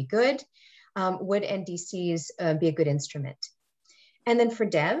conditionalities would be good? Would NDCs be a good instrument? And then for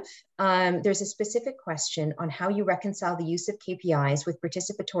Dev, there's a specific question on how you reconcile the use of KPIs with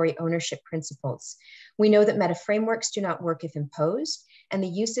participatory ownership principles. We know that meta frameworks do not work if imposed, and the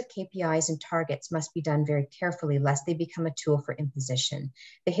use of KPIs and targets must be done very carefully lest they become a tool for imposition.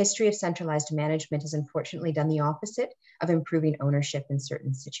 The history of centralized management has unfortunately done the opposite of improving ownership in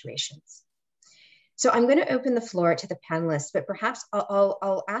certain situations. So I'm going to open the floor to the panelists, but perhaps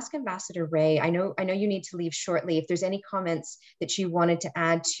I'll ask Ambassador Rae. I know you need to leave shortly. If there's any comments that you wanted to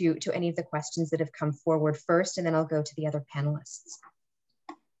add to any of the questions that have come forward first, and then I'll go to the other panelists.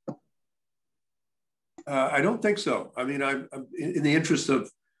 I don't think so. I mean, I'm in the interest of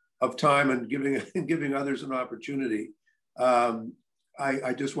time and giving others an opportunity.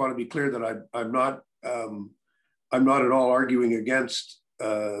 I just want to be clear that I'm not at all arguing against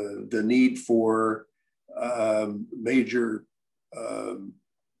the need for major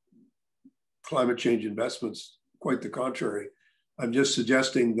climate change investments. Quite the contrary. I'm just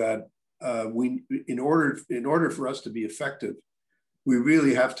suggesting that in order for us to be effective, we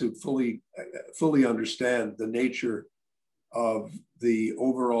really have to fully understand the nature of the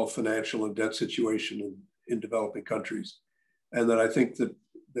overall financial and debt situation in developing countries, and that I think that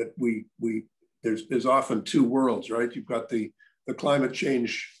there's often two worlds, right? You've got the climate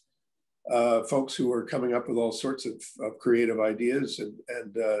change folks who are coming up with all sorts of creative ideas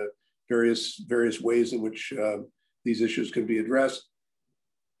and various ways in which these issues can be addressed.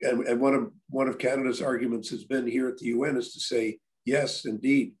 And one of Canada's arguments has been here at the UN is to say, yes,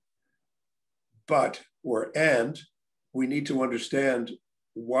 indeed, and we need to understand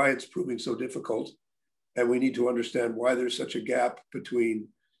why it's proving so difficult, and we need to understand why there's such a gap between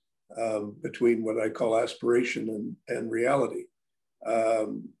what I call aspiration and reality.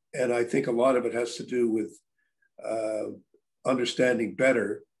 And I think a lot of it has to do with understanding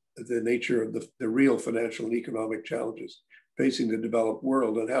better the nature of the real financial and economic challenges facing the developed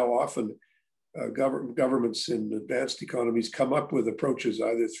world, and how often governments in advanced economies come up with approaches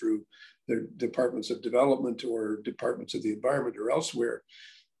either through their departments of development or departments of the environment or elsewhere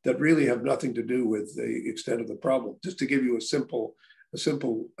that really have nothing to do with the extent of the problem. Just to give you a simple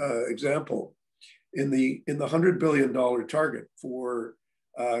example, in the $100 billion target for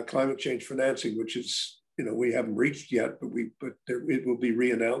climate change financing, which is, we haven't reached yet, but it will be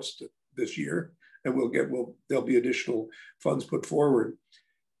reannounced this year, and there'll be additional funds put forward.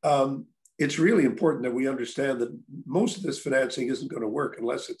 It's really important that we understand that most of this financing isn't going to work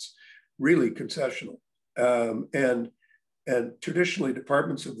unless it's really concessional. And traditionally,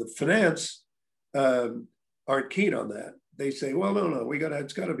 departments of the finance aren't keen on that. They say, well, no,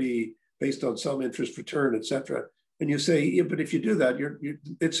 it's got to be based on some interest return, et cetera. And you say, yeah, but if you do that,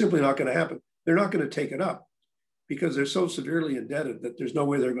 it's simply not going to happen. They're not going to take it up because they're so severely indebted that there's no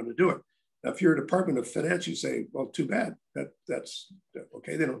way they're going to do it. Now, if you're a Department of Finance, you say, well, too bad. That's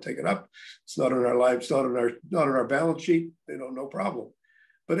okay. They don't take it up. It's not in our lives, not in our balance sheet. No problem.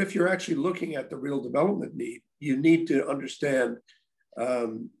 But if you're actually looking at the real development need, you need to understand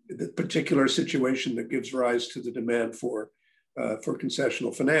the particular situation that gives rise to the demand for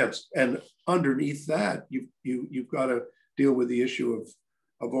concessional finance. And underneath that, you've got to deal with the issue of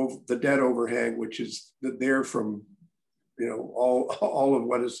the debt overhang, which is there from all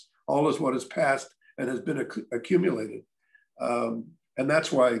is what is passed and has been accumulated. And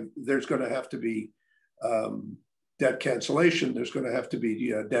that's why there's going to have to be debt cancellation. There's going to have to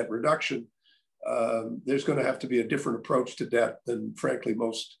be debt reduction. There's going to have to be a different approach to debt than, frankly,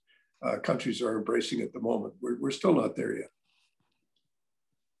 most countries are embracing at the moment. We're still not there yet.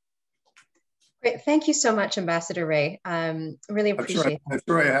 Great. Thank you so much, Ambassador Rae. Really appreciate it. I'm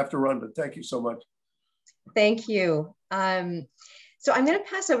sorry I have to run, but thank you so much. Thank you. So I'm going to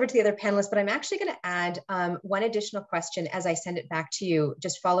pass over to the other panelists, but I'm actually going to add one additional question as I send it back to you,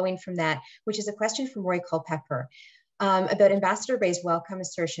 just following from that, which is a question from Roy Culpepper about Ambassador Rae's welcome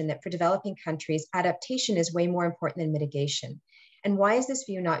assertion that for developing countries, adaptation is way more important than mitigation. And why is this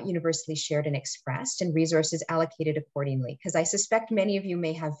view not universally shared and expressed and resources allocated accordingly? Because I suspect many of you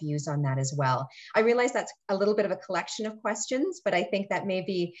may have views on that as well. I realize that's a little bit of a collection of questions, but I think that may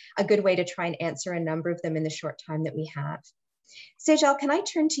be a good way to try and answer a number of them in the short time that we have. Sejal, can I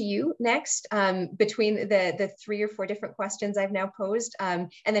turn to you next between the 3 or 4 different questions I've now posed,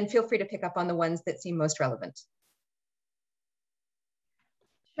 and then feel free to pick up on the ones that seem most relevant.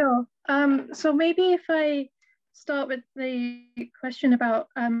 Sure. So maybe if I start with the question about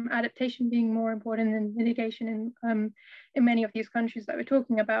adaptation being more important than mitigation in many of these countries that we're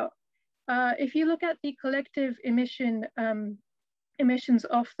talking about. If you look at the collective emissions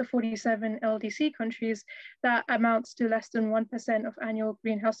of the 47 LDC countries, that amounts to less than 1% of annual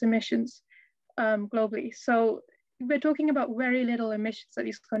greenhouse emissions globally. So we're talking about very little emissions that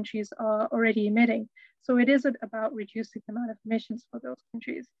these countries are already emitting. So it isn't about reducing the amount of emissions for those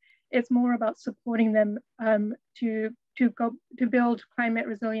countries. It's more about supporting them to build climate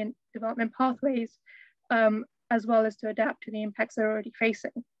resilient development pathways, as well as to adapt to the impacts they're already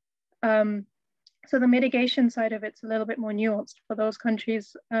facing. So the mitigation side of it's a little bit more nuanced for those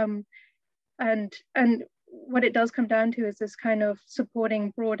countries. And what it does come down to is this kind of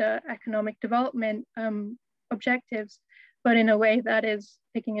supporting broader economic development objectives, but in a way that is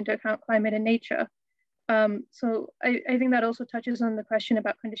taking into account climate and nature. So I think that also touches on the question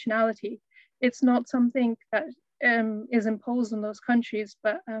about conditionality. It's not something that is imposed on those countries,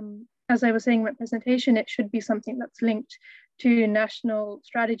 but as I was saying in my presentation, it should be something that's linked to national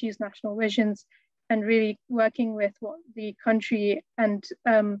strategies, national visions, and really working with what the country and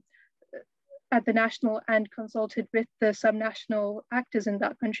at the national and consulted with the subnational actors in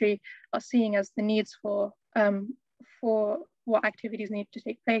that country are seeing as the needs for what activities need to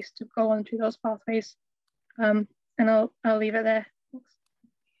take place to go on through those pathways. And I'll leave it there.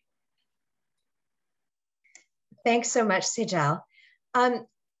 Thanks so much, Sejal.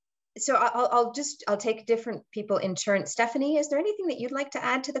 So I'll take different people in turn. Stephany, is there anything that you'd like to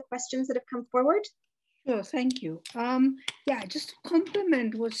add to the questions that have come forward? Sure, thank you. Yeah, just to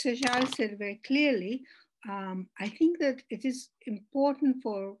complement what Sejal said very clearly, I think that it is important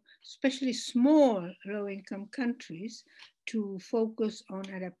for especially small low-income countries to focus on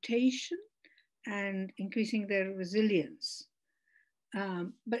adaptation and increasing their resilience.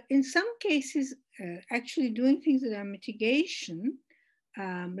 But in some cases, actually doing things that are mitigation,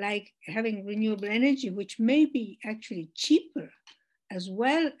 like having renewable energy, which may be actually cheaper as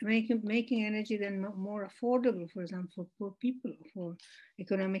well, making energy then more affordable, for example, for poor people, for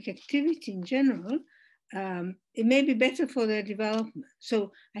economic activity in general, it may be better for their development.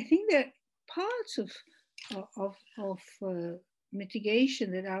 So I think there are parts of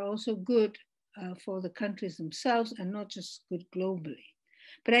mitigation that are also good for the countries themselves and not just good globally.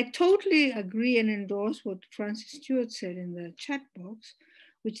 But I totally agree and endorse what Francis Stewart said in the chat box,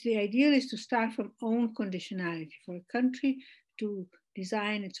 which the ideal is to start from own conditionality for a country to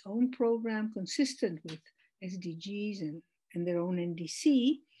design its own program consistent with SDGs and their own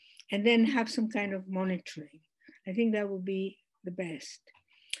NDC, and then have some kind of monitoring. I think that would be the best.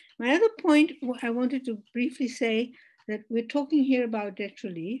 My other point, I wanted to briefly say that we're talking here about debt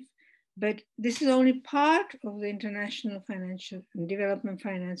relief, but this is only part of the international financial and development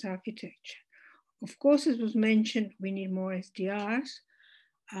finance architecture. Of course, as was mentioned, we need more SDRs.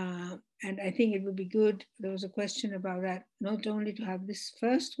 And I think it would be good, there was a question about that, not only to have this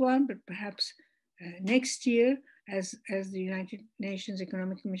first one, but perhaps next year, as the United Nations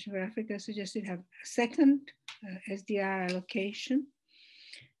Economic Commission for Africa suggested, have a second SDR allocation.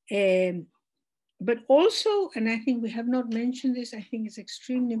 But also, and I think we have not mentioned this, I think it's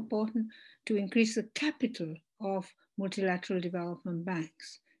extremely important to increase the capital of multilateral development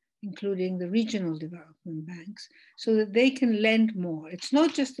banks, including the regional development banks, so that they can lend more. It's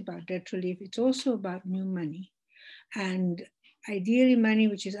not just about debt relief, it's also about new money. And ideally money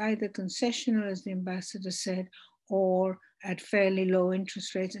which is either concessional, as the ambassador said, or at fairly low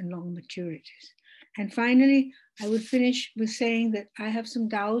interest rates and long maturities. And finally, I would finish with saying that I have some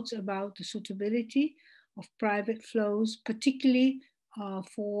doubts about the suitability of private flows, particularly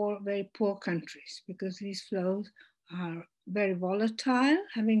for very poor countries, because these flows are very volatile.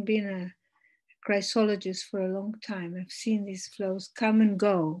 Having been a crisologist for a long time, I've seen these flows come and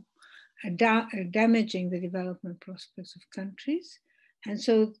go, damaging the development prospects of countries. And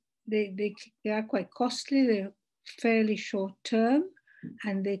so they are quite costly, they're fairly short term,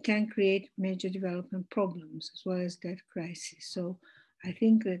 and they can create major development problems as well as debt crises. So I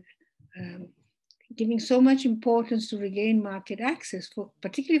think that giving so much importance to regain market access,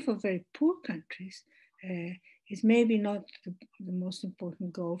 particularly for very poor countries, is maybe not the most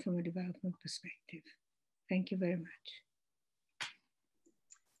important goal from a development perspective. Thank you very much.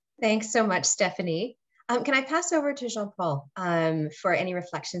 Thanks so much, Stephany. Can I pass over to Jean-Paul for any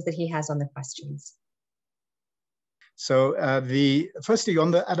reflections that he has on the questions? So firstly,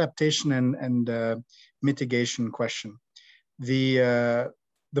 on the adaptation and mitigation question, the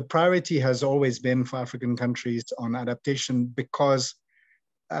priority has always been for African countries on adaptation because,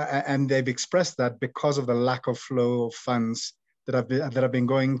 and they've expressed that because of the lack of flow of funds that have been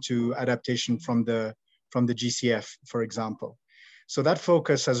going to adaptation from the GCF, for example. So that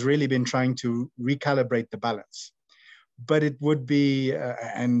focus has really been trying to recalibrate the balance. But it would be,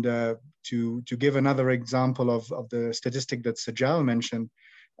 to give another example of the statistic that Sejal mentioned,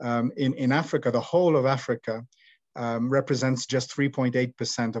 in Africa, the whole of Africa represents just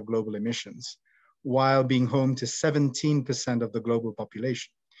 3.8% of global emissions, while being home to 17% of the global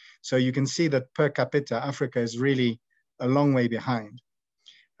population. So you can see that per capita, Africa is really a long way behind.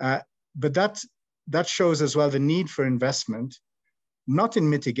 But that shows as well the need for investment, not in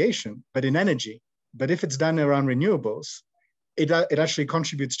mitigation, but in energy. But if it's done around renewables, it actually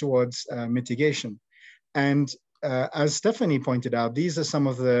contributes towards mitigation. And as Stephany pointed out, these are some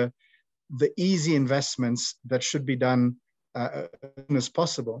of the easy investments that should be done as soon as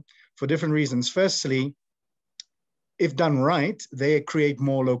possible for different reasons. Firstly, if done right, they create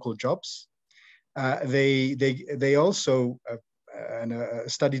more local jobs. They also, and a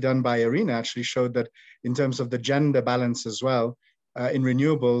study done by IRENA actually showed that in terms of the gender balance as well, in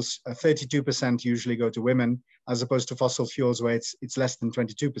renewables, 32% usually go to women, as opposed to fossil fuels where it's less than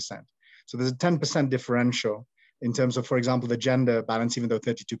 22%. So there's a 10% differential in terms of, for example, the gender balance, even though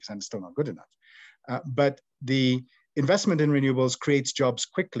 32% is still not good enough. But the investment in renewables creates jobs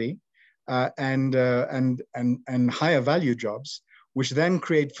quickly and higher value jobs, which then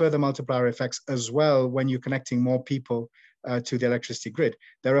create further multiplier effects as well when you're connecting more people to the electricity grid.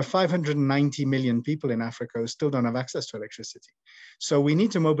 There are 590 million people in Africa who still don't have access to electricity. So we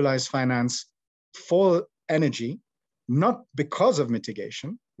need to mobilize finance for energy, not because of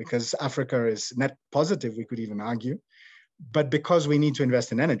mitigation, because Africa is net positive, we could even argue, but because we need to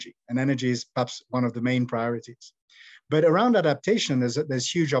invest in energy, and energy is perhaps one of the main priorities. But around adaptation, there's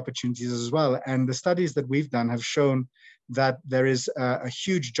huge opportunities as well. And the studies that we've done have shown that there is a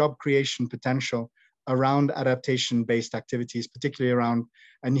huge job creation potential around adaptation-based activities, particularly around,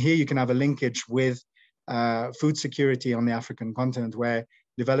 and here you can have a linkage with food security on the African continent, where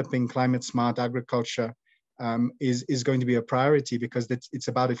developing climate-smart agriculture is going to be a priority because it's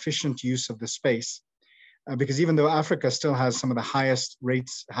about efficient use of the space. Because even though Africa still has some of the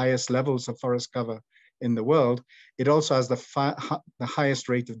highest levels of forest cover in the world, it also has the highest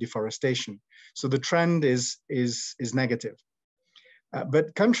rate of deforestation. So the trend is negative.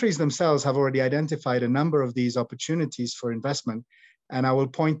 But countries themselves have already identified a number of these opportunities for investment. And I will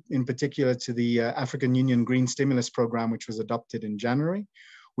point in particular to the African Union Green Stimulus Program, which was adopted in January,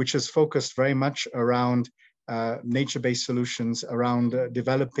 which has focused very much around nature-based solutions, around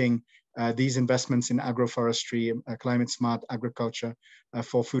developing these investments in agroforestry, climate-smart agriculture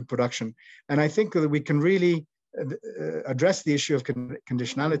for food production. And I think that we can really address the issue of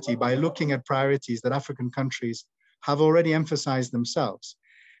conditionality by looking at priorities that African countries have already emphasized themselves.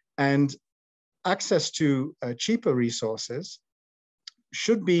 And access to cheaper resources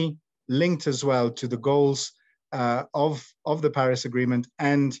should be linked as well to the goals of the Paris Agreement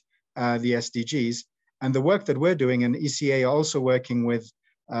and the SDGs. And the work that we're doing, and ECA are also working with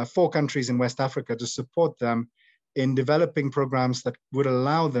 4 countries in West Africa to support them in developing programs that would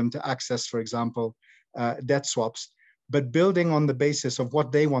allow them to access, for example, debt swaps, but building on the basis of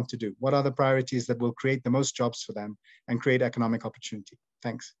what they want to do. What are the priorities that will create the most jobs for them and create economic opportunity?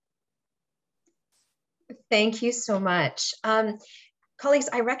 Thanks. Thank you so much. Colleagues,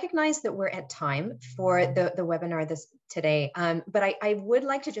 I recognize that we're at time for the webinar today, but I would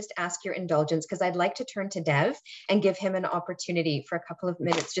like to just ask your indulgence because I'd like to turn to Dev and give him an opportunity for a couple of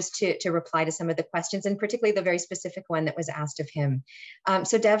minutes just to reply to some of the questions, and particularly the very specific one that was asked of him.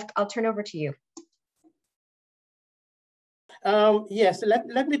 So Dev, I'll turn over to you. Yes,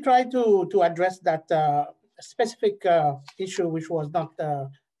 let me try to address that specific issue which was not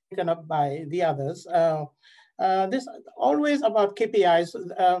taken up by the others. This always about KPIs.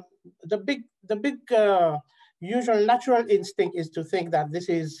 The big usual natural instinct is to think that this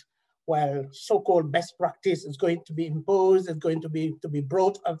is, well, so-called best practice is going to be imposed, it's going to be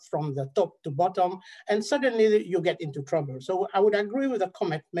brought up from the top to bottom, and suddenly you get into trouble. So I would agree with the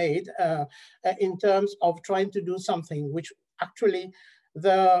comment made in terms of trying to do something which actually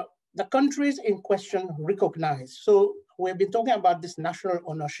the the countries in question recognize. So we've been talking about this national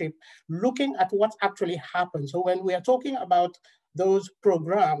ownership, looking at what actually happens. So when we are talking about those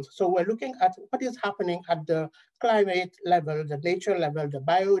programs, so we're looking at what is happening at the climate level, the nature level, the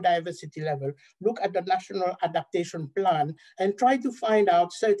biodiversity level, look at the national adaptation plan and try to find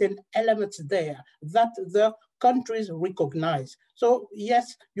out certain elements there that the countries recognize. So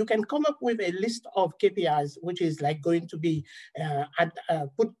yes, you can come up with a list of KPIs, which is like going to be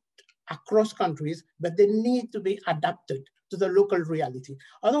put across countries, but they need to be adapted to the local reality.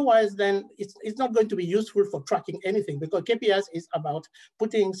 Otherwise, then it's not going to be useful for tracking anything, because KPIs is about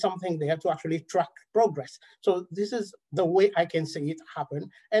putting something there to actually track progress. So this is the way I can see it happen.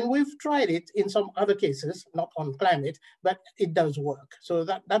 And we've tried it in some other cases, not on climate, but it does work. So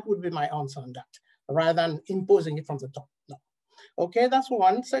that would be my answer on that, rather than imposing it from the top. No. Okay, that's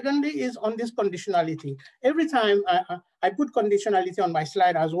one. Secondly is on this conditionality. Every time I put conditionality on my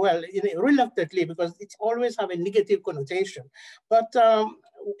slide as well, reluctantly, because it's always have a negative connotation. But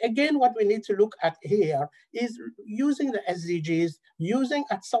again, what we need to look at here is using the SDGs, using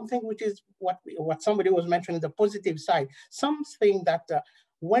at something which is what somebody was mentioning, the positive side, something that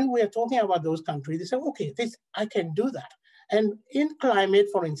when we are talking about those countries, they say, okay, I can do that. And in climate,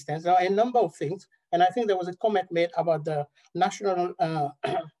 for instance, there are a number of things. And I think there was a comment made about the national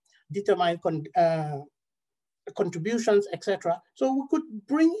determined contributions, etc. So we could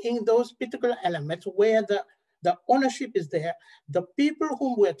bring in those particular elements where the ownership is there. The people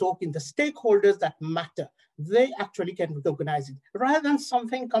whom we're talking, the stakeholders that matter, they actually can recognize it, rather than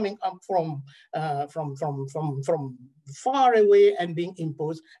something coming up from far away and being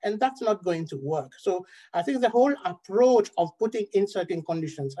imposed, and that's not going to work. So I think the whole approach of putting in certain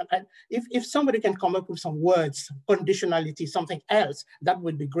conditions, and if somebody can come up with some words, conditionality, something else, that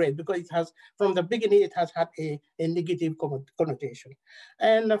would be great, because it has, from the beginning, it has had a negative connotation.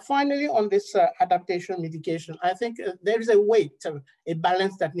 And finally, on this adaptation mitigation, I think there is a weight, a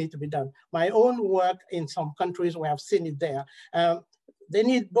balance that needs to be done. My own work in some countries where I've seen it there, they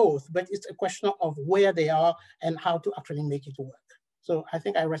need both, but it's a question of where they are and how to actually make it work. So I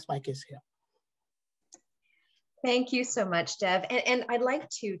think I rest my case here. Thank you so much, Dev. And I'd like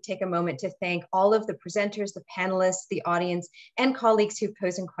to take a moment to thank all of the presenters, the panelists, the audience, and colleagues who've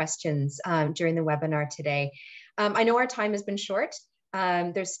posed questions during the webinar today. I know our time has been short.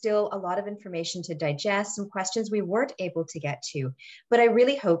 There's still a lot of information to digest, some questions we weren't able to get to, but I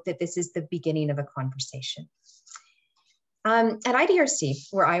really hope that this is the beginning of a conversation. At IDRC,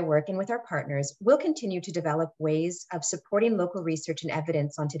 where I work, and with our partners, we'll continue to develop ways of supporting local research and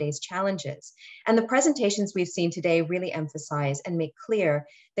evidence on today's challenges. And the presentations we've seen today really emphasize and make clear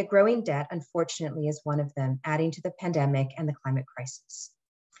that growing debt, unfortunately, is one of them, adding to the pandemic and the climate crisis.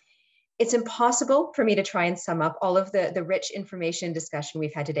 It's impossible for me to try and sum up all of the rich information discussion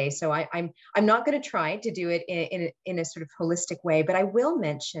we've had today. So I'm not going to try to do it in a sort of holistic way, but I will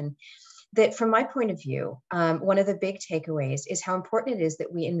mention that from my point of view, one of the big takeaways is how important it is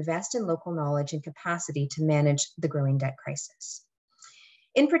that we invest in local knowledge and capacity to manage the growing debt crisis.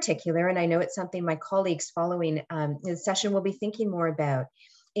 In particular, and I know it's something my colleagues following the session will be thinking more about,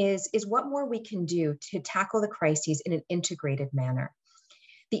 is what more we can do to tackle the crises in an integrated manner.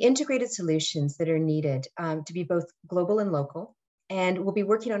 The integrated solutions that are needed to be both global and local, and we'll be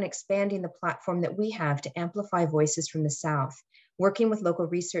working on expanding the platform that we have to amplify voices from the South, working with local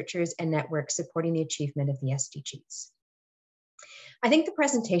researchers and networks supporting the achievement of the SDGs. I think the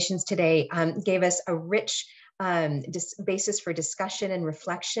presentations today gave us a rich basis for discussion and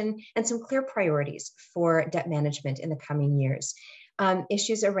reflection, and some clear priorities for debt management in the coming years.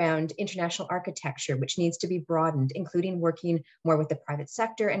 Issues around international architecture, which needs to be broadened, including working more with the private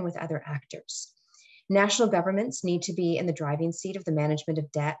sector and with other actors. National governments need to be in the driving seat of the management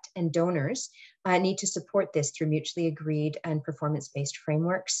of debt, and donors need to support this through mutually agreed and performance-based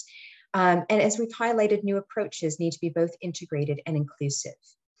frameworks. And as we've highlighted, new approaches need to be both integrated and inclusive.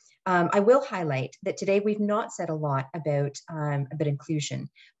 I will highlight that today we've not said a lot about inclusion,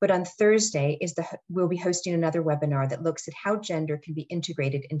 but on Thursday we'll be hosting another webinar that looks at how gender can be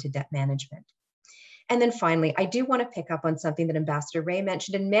integrated into debt management. And then finally, I do want to pick up on something that Ambassador Rae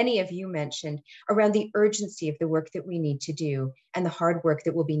mentioned, and many of you mentioned, around the urgency of the work that we need to do and the hard work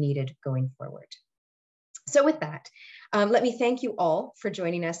that will be needed going forward. So with that, let me thank you all for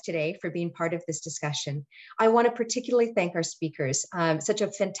joining us today, for being part of this discussion. I want to particularly thank our speakers, such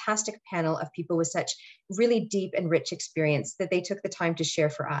a fantastic panel of people with such really deep and rich experience that they took the time to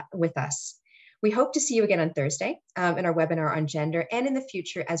share with us. We hope to see you again on Thursday in our webinar on gender, and in the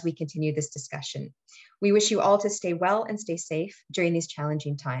future as we continue this discussion. We wish you all to stay well and stay safe during these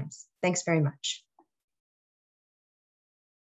challenging times. Thanks very much.